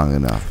strong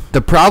enough.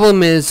 The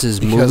problem is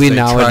Because movie they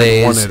tried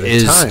nowadays one at a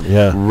is time.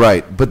 Yeah.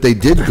 Right, but they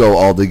did go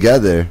all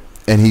together,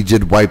 and he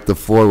did wipe the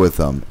floor with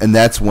them, and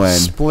that's when.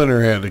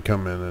 Splinter had to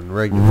come in and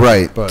regulate.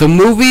 Right. But the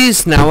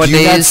movies Do you not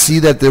nowadays. see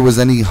that there was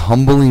any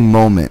humbling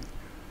moment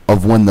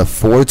of when the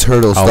 4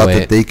 turtles Oh, thought wait.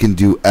 that they can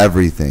do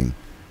everything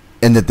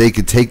and that they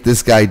could take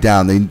this guy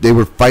down? They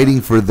were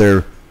fighting for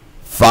their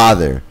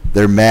father,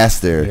 their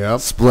master, Yep.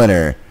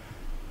 Splinter,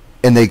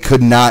 and they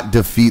could not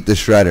defeat the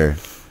Shredder.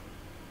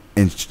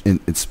 And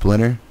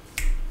Splinter,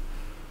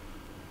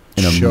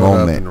 in a showed up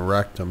moment, and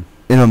wrecked him.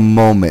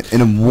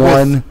 in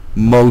one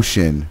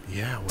motion,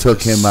 Yeah, with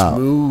took a him out.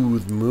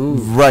 Smooth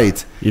move.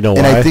 right? You know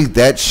And why? I think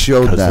that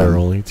showed Because they're them.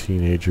 only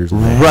teenagers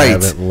and they Right,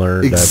 haven't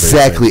learned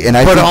exactly, everything. and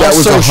I But think that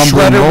was also, a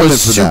humbling Shredder moment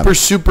was for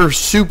them.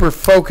 super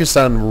focused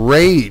on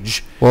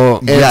rage. well,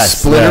 And Yes,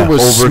 Splinter yeah,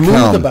 was overcome.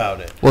 smooth about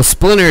it. well,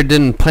 Splinter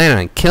didn't plan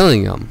on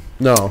killing him.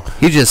 No.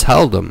 He just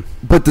held him.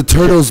 But the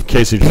Turtles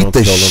Casey beat Jones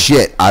the killed him.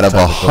 shit out of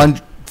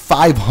Technically.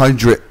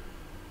 500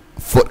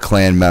 Foot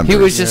Clan members. He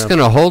was just Yeah.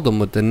 gonna hold him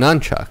with the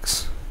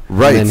nunchucks.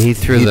 right. And then he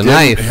threw He the didn't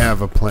knife.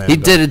 have a plan. He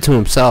though. did it to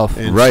himself.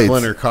 And Right.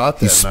 Splinter caught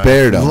that He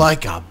spared knife him.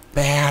 like a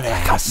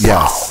badass.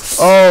 Yes.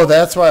 Oh,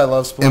 that's why I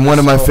love Splinter. And one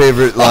of my so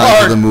favorite lines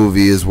hard. of the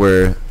movie is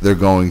where they're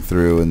going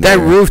through and That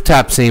they're-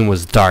 rooftop scene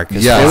was dark.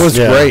 As Yeah. fuck. It was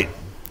Yeah. great.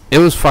 It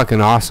was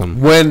fucking awesome.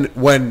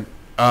 When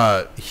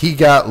he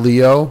got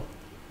Leo,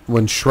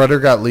 when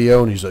Shredder got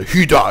Leo, and he's like,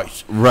 he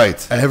dies.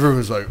 right. And everyone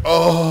was like,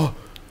 oh,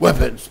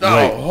 weapons. No.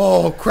 Right.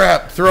 Oh,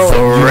 crap. Throw The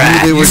it. You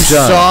rat. knew they were You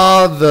done. done.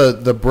 saw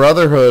the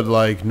Brotherhood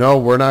like, no,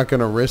 we're not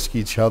going to risk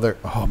each other.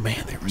 Oh, man,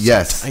 they were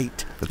Yes. so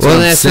tight. That's Well, what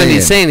I'm that's what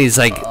he's saying. He's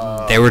like,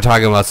 they were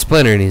talking about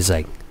Splinter, and he's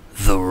like,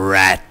 the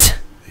rat.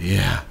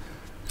 Yeah.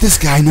 This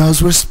guy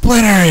knows where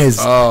Splinter is.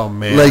 Oh,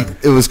 man. Like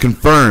it was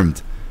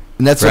confirmed.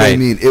 And that's what I Right.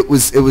 mean. It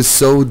was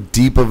so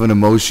deep of an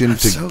emotion I'm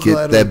to so get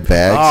glad that we-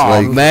 badge. Oh,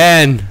 like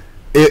man.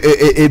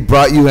 it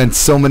brought you on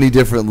so many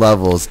different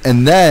levels.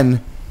 And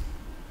then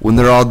when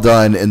they're all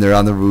done and they're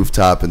on the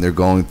rooftop and they're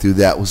going through,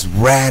 that was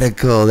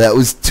radical. That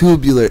was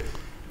tubular.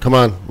 Come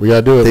on, we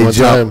gotta do it They one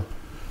jump. time.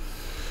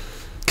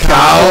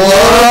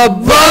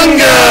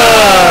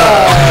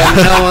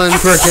 No one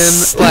freaking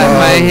slapped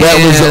my hand.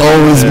 That was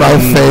always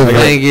my favorite.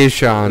 Thank you,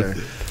 Sean.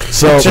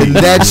 So, And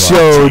that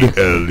showed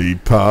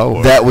Elite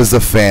power. that was a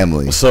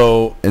family.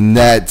 so And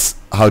that's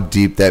how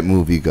deep that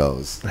movie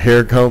goes.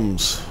 here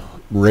comes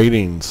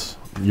ratings.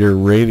 Your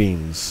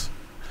ratings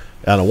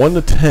out of 1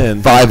 to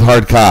 10. 5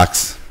 hard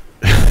cocks.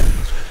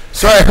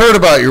 So I heard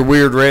about your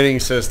weird rating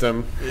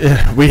system.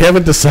 We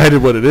haven't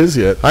decided what it is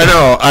yet. I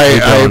know. I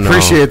don't know.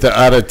 appreciate the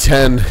out of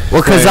 10.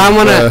 Well, because thing,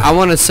 I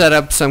wanna set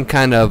up some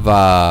kind of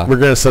We're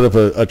gonna set up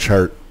a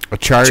chart. a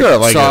chart. Sure,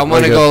 like so a- I want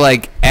like to a- go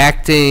like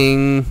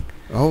acting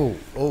oh.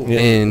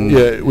 and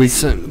Yeah, we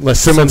some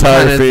cinematography,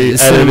 kind of editing.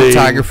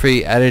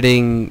 cinematography,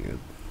 editing,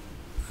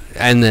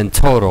 and then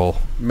total.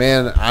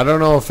 Man, I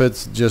don't know if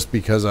it's just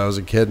because I was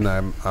a kid and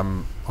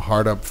I'm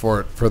hard up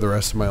for it for the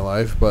rest of my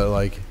life, but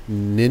like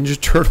Ninja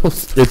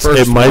Turtles, the It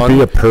first might one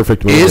be a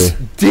perfect movie. is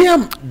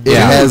damn. It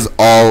Yeah. has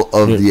all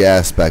of the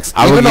aspects.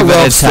 I would Even a give it a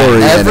love 10. story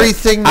in it.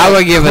 Everything I that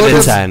would give it a could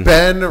have 10.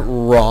 been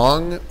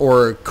wrong,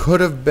 or it could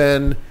have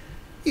been,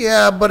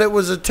 yeah, but it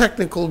was a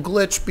technical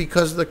glitch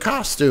because of the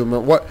costume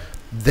and what.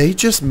 They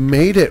just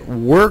made it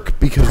work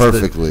because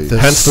Perfectly. The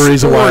Hence the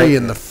reason why- story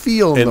and the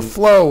feel and the and-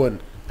 flow and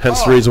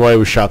Hence the reason why it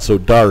was shot so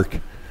dark,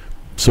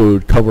 so it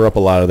would cover up a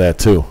lot of that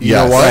too. you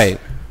know Yes. what? Right.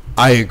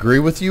 I agree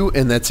with you,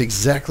 and that's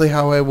exactly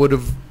how I would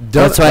have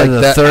done. That's why like the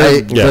that.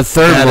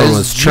 third That one is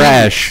was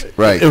trash.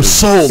 Right. It was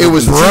sold. It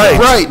was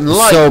bright and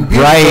light, So and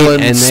beautiful, bright,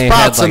 and and they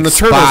spots had on like the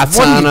turtles. spots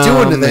What on are you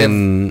doing to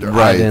them, them? and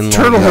Right. I didn't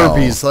Turtle like it.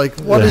 herpes. Like,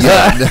 what is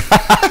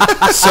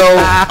that? So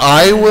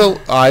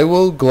I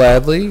will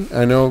gladly.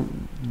 I know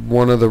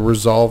one of the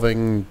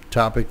resolving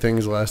topic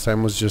things last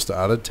time was just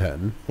out of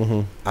 10.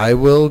 Mhm. I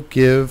will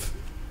give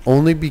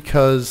only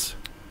because.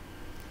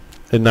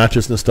 And not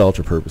just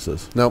nostalgia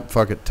purposes. Nope,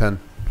 fuck it, 10.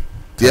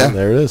 Yeah.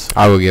 There it is.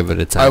 I will give it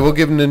a 10. I will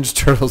give Ninja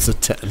Turtles a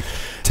 10.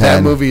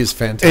 10. That movie is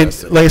And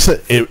fantastic. like I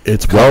said,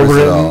 it's well Covers it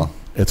written. all.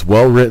 It's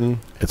well written.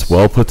 It's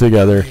well put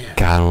together.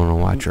 God, I don't want to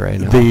watch it right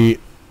now.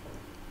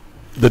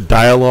 The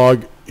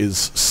dialogue is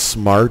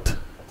smart.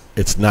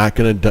 It's not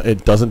gonna.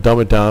 It doesn't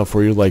dumb it down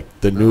for you like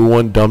the new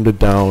one dumbed it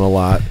down a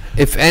lot.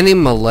 If any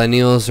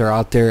millennials are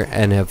out there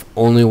and have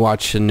only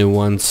watched the new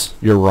ones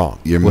You're wrong.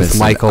 You're with missing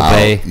Michael out.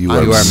 Bay, You you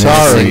are are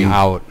sorry. missing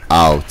out.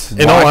 out.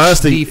 In all Watch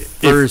honesty, the if-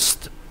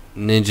 first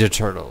Ninja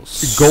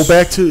Turtles. Go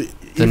back to the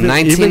even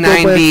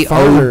 1990 go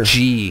back farther.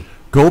 OG.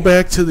 Go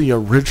back to the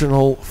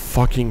original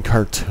fucking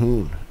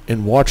cartoon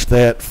and watch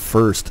that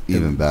first.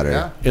 Even better.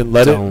 Yeah. And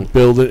let Don't. it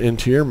build it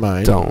into your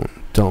mind. Don't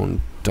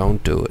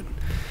do it.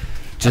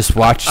 Just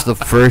watch the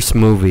first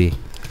movie.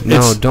 No,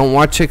 It's- don't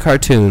watch the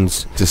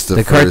cartoons. Just the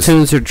The first.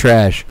 cartoons are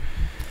trash.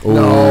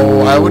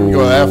 No, I wouldn't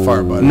go that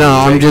far, buddy. No,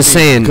 I'm just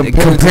saying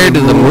compared to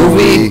the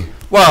movie.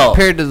 Well,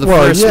 Compared to the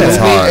well, first yeah. It's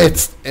movie, hard.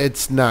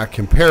 it's not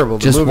comparable.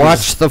 The Just movie's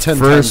watch the 10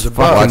 first times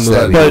above. Watch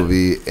that But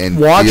movie and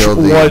watch feel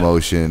the what-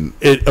 emotion.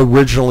 It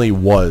originally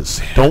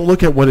was. Don't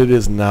look at what it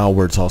is now,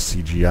 where it's all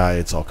CGI.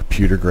 It's all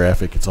computer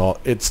graphic.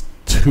 It's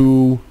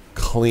too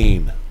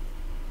clean.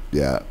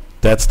 Yeah.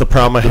 That's the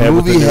problem I The have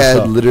with movie the new had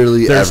stuff.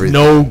 literally There's everything.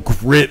 no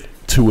grit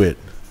to it.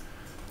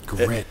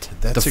 Grit.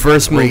 the That's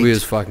first movie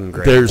is fucking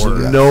great. There's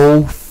word.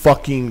 no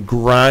fucking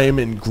grime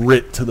and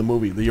grit to the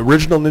movie. The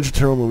original Ninja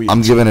Turtle movie.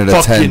 I'm is giving it a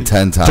 10 fucking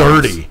times.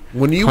 Dirty.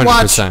 when you watch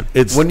 100%.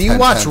 It's when you 10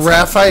 watch times.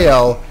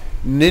 Raphael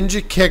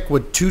ninja kick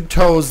with two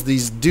toes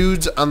these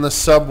dudes on the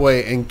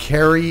subway and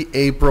carry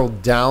April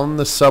down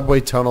the subway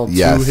tunnel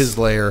Yes. to his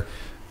lair.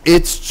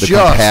 It's The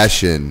just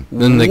compassion.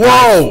 Then the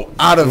whoa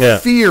out of Yeah.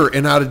 fear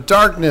and out of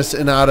darkness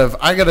and out of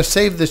I gotta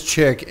save this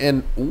chick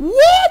and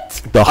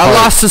what? the I heart.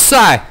 lost a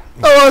sigh.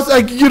 Oh,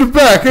 I can get it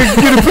back. I can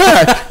get it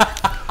back.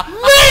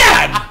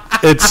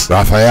 It's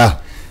Raphael.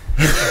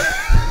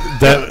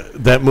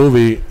 that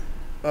movie.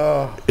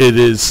 It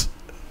is,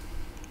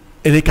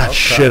 and it got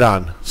shit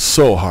on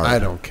so hard. I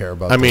don't care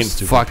about. I those mean,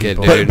 stupid fuck it,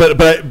 people. dude.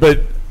 but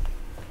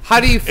How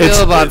do you feel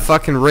It's- about it-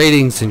 fucking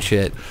ratings and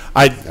shit?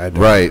 I don't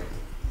Right.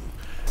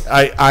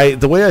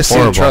 the way I see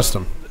Can't it, trust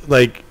them.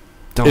 like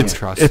Don't it's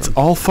trust it's them.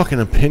 all fucking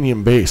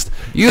opinion based.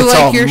 You It's like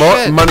all your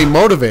shit. money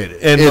motivated.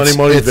 And money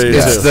motivated,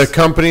 It's too. the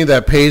company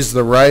that pays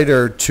the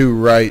writer to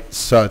write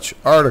such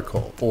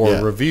article or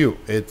Yeah. review.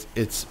 It's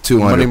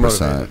money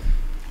 200%. motivated.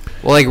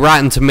 Well, like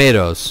Rotten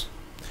Tomatoes.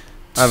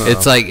 I don't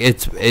It's know. like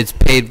it's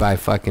paid by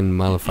fucking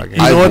motherfuckers. You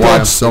know I've what, though?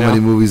 watched so You many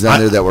know? movies on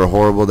there that were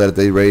horrible that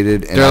they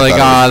rated. And They're I like,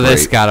 thought it was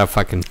this great. got a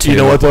fucking 2. You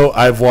know what though?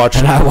 I've watched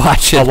And I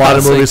watch it. a lot I of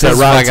was like, movies this that is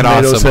Rotten fucking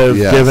Tomatoes awesome. have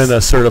Yes. given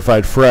a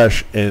certified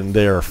fresh, and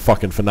they are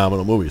fucking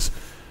phenomenal movies.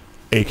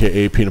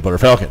 AKA Peanut Butter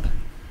Falcon.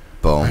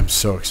 Boom. I'm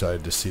so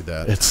excited to see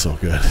that. It's so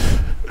good.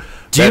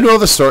 Do you know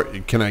the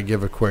story? Can I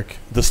give a quick?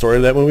 The story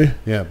of that movie?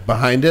 Yeah,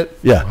 behind it.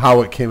 Yeah.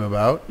 How it came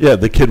about. Yeah,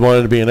 the kid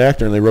wanted to be an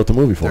actor, and they wrote the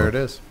movie for There him. it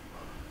is.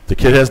 The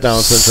kid has Down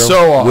syndrome.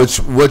 So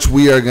awesome. Which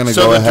we are going to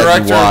So go the ahead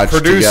and director and watch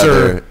producer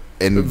together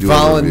and do a review.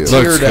 volunteer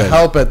Looks to good.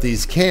 help at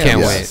these camps. Can't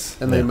Yes.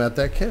 wait. And they Yeah. met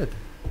that kid.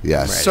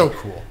 Yes. So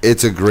cool.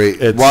 It's a great...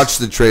 It's- watch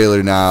the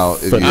trailer now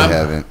if you Phenomenal.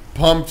 haven't.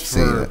 Pumped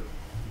Seen for it.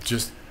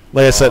 just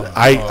Like I said,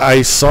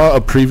 I saw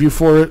a preview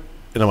for it,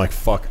 and I'm like,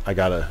 fuck, I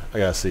gotta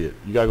see it.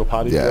 You gotta go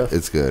potty? Yeah, Jeff?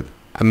 it's good.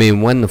 I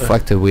mean, when the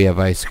fuck did we have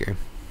ice cream?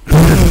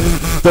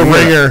 The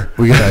Ringer.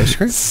 We got ice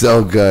cream?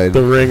 So good.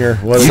 The Ringer.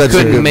 What You is Such a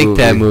it? couldn't good make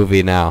that movie.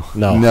 movie now.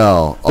 No.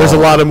 No. There's a Oh,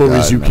 lot of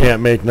movies God, you no.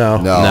 can't make now.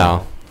 No.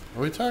 No.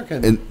 Are we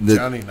talking And the-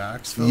 Johnny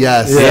Knoxville?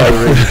 Yes. Yeah.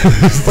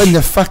 When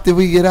the fuck did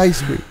we get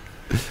ice cream?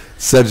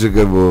 Such a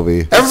good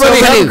movie. Everybody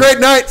So have many- a great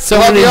night. so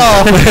Love many-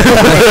 y'all.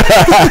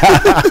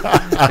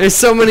 There's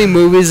so many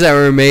movies that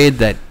were made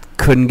that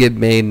couldn't get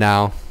made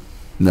now.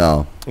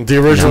 No. The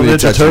original Yeah.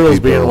 Ninja Touching Turtles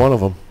people. being one of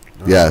them.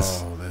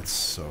 Yes. Oh, that's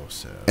so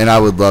sad. And I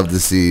would love to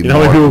see You know how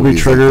many more people will be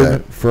movies like triggered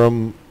that.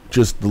 from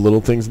just the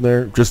little things in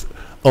there? Just,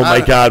 oh my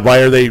I- God, why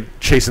are they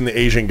chasing the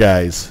Asian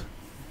guys?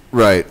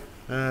 Right.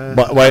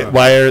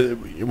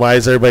 Why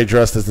is everybody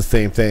dressed as the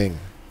same thing?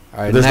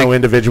 All right, There's no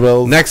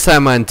individuals. next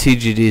time on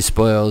TGD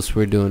Spoils,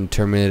 we're doing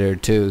Terminator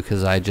 2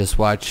 because I just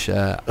watched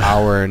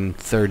hour and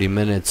 30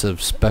 minutes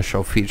of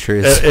special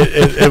features.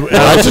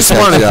 I just catch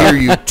want to up. hear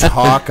you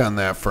talk on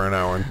that for an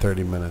hour and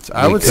 30 minutes.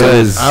 I would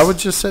Because-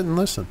 just sit and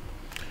listen.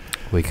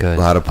 we could.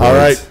 A lot of points. All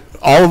right.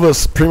 All of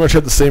us pretty much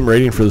had the same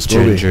rating for this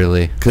movie.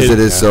 Gingerly. Because it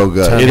is so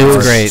good. It is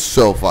is great.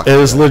 So fucking It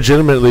is good.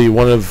 legitimately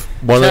one of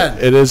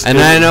it is. And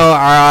it I is- know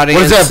our audience.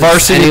 What is that, is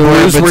Varsity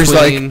anywhere Blues, where he's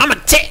like, between- I'm a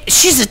 10.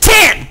 She's a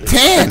 10.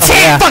 10.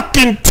 Yeah.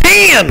 fucking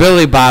 10.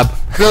 Billy Bob.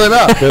 Billy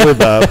Bob. Billy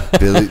Bob.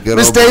 Good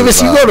Miss old Billy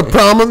Davis, you Bob. go to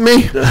prom with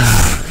me?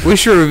 We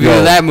should review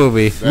that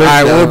movie. All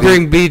right, we'll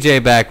bring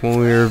BJ back when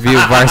we review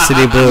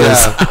Varsity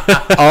Blues.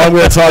 All I'm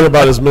going to talk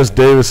about is Miss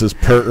Davis's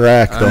pert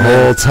rack the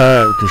whole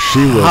time because she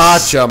was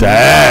Hacha,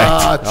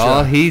 stacked.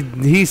 Oh,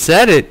 he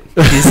said it.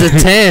 He's a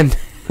 10.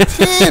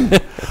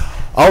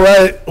 All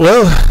right,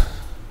 well,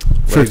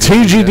 for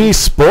TGD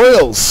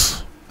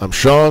Spoils, I'm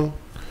Sean.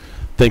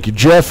 Thank you,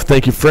 Jeff.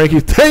 Thank you, Frankie.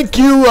 Thank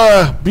you,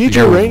 BJ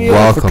You're Rayniak,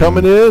 welcome. for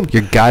coming in.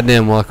 You're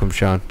goddamn welcome,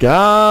 Sean.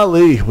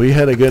 Golly, we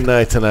had a good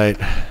night tonight.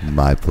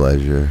 My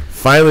pleasure.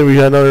 Finally, we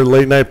got another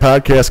late night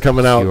podcast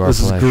coming out. Your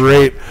This pleasure. is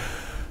great.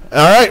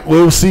 All right,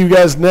 we'll see you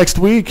guys next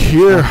week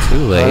here Not too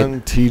late.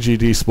 on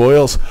TGD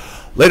Spoils.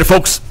 Later,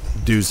 folks.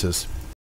 Deuces.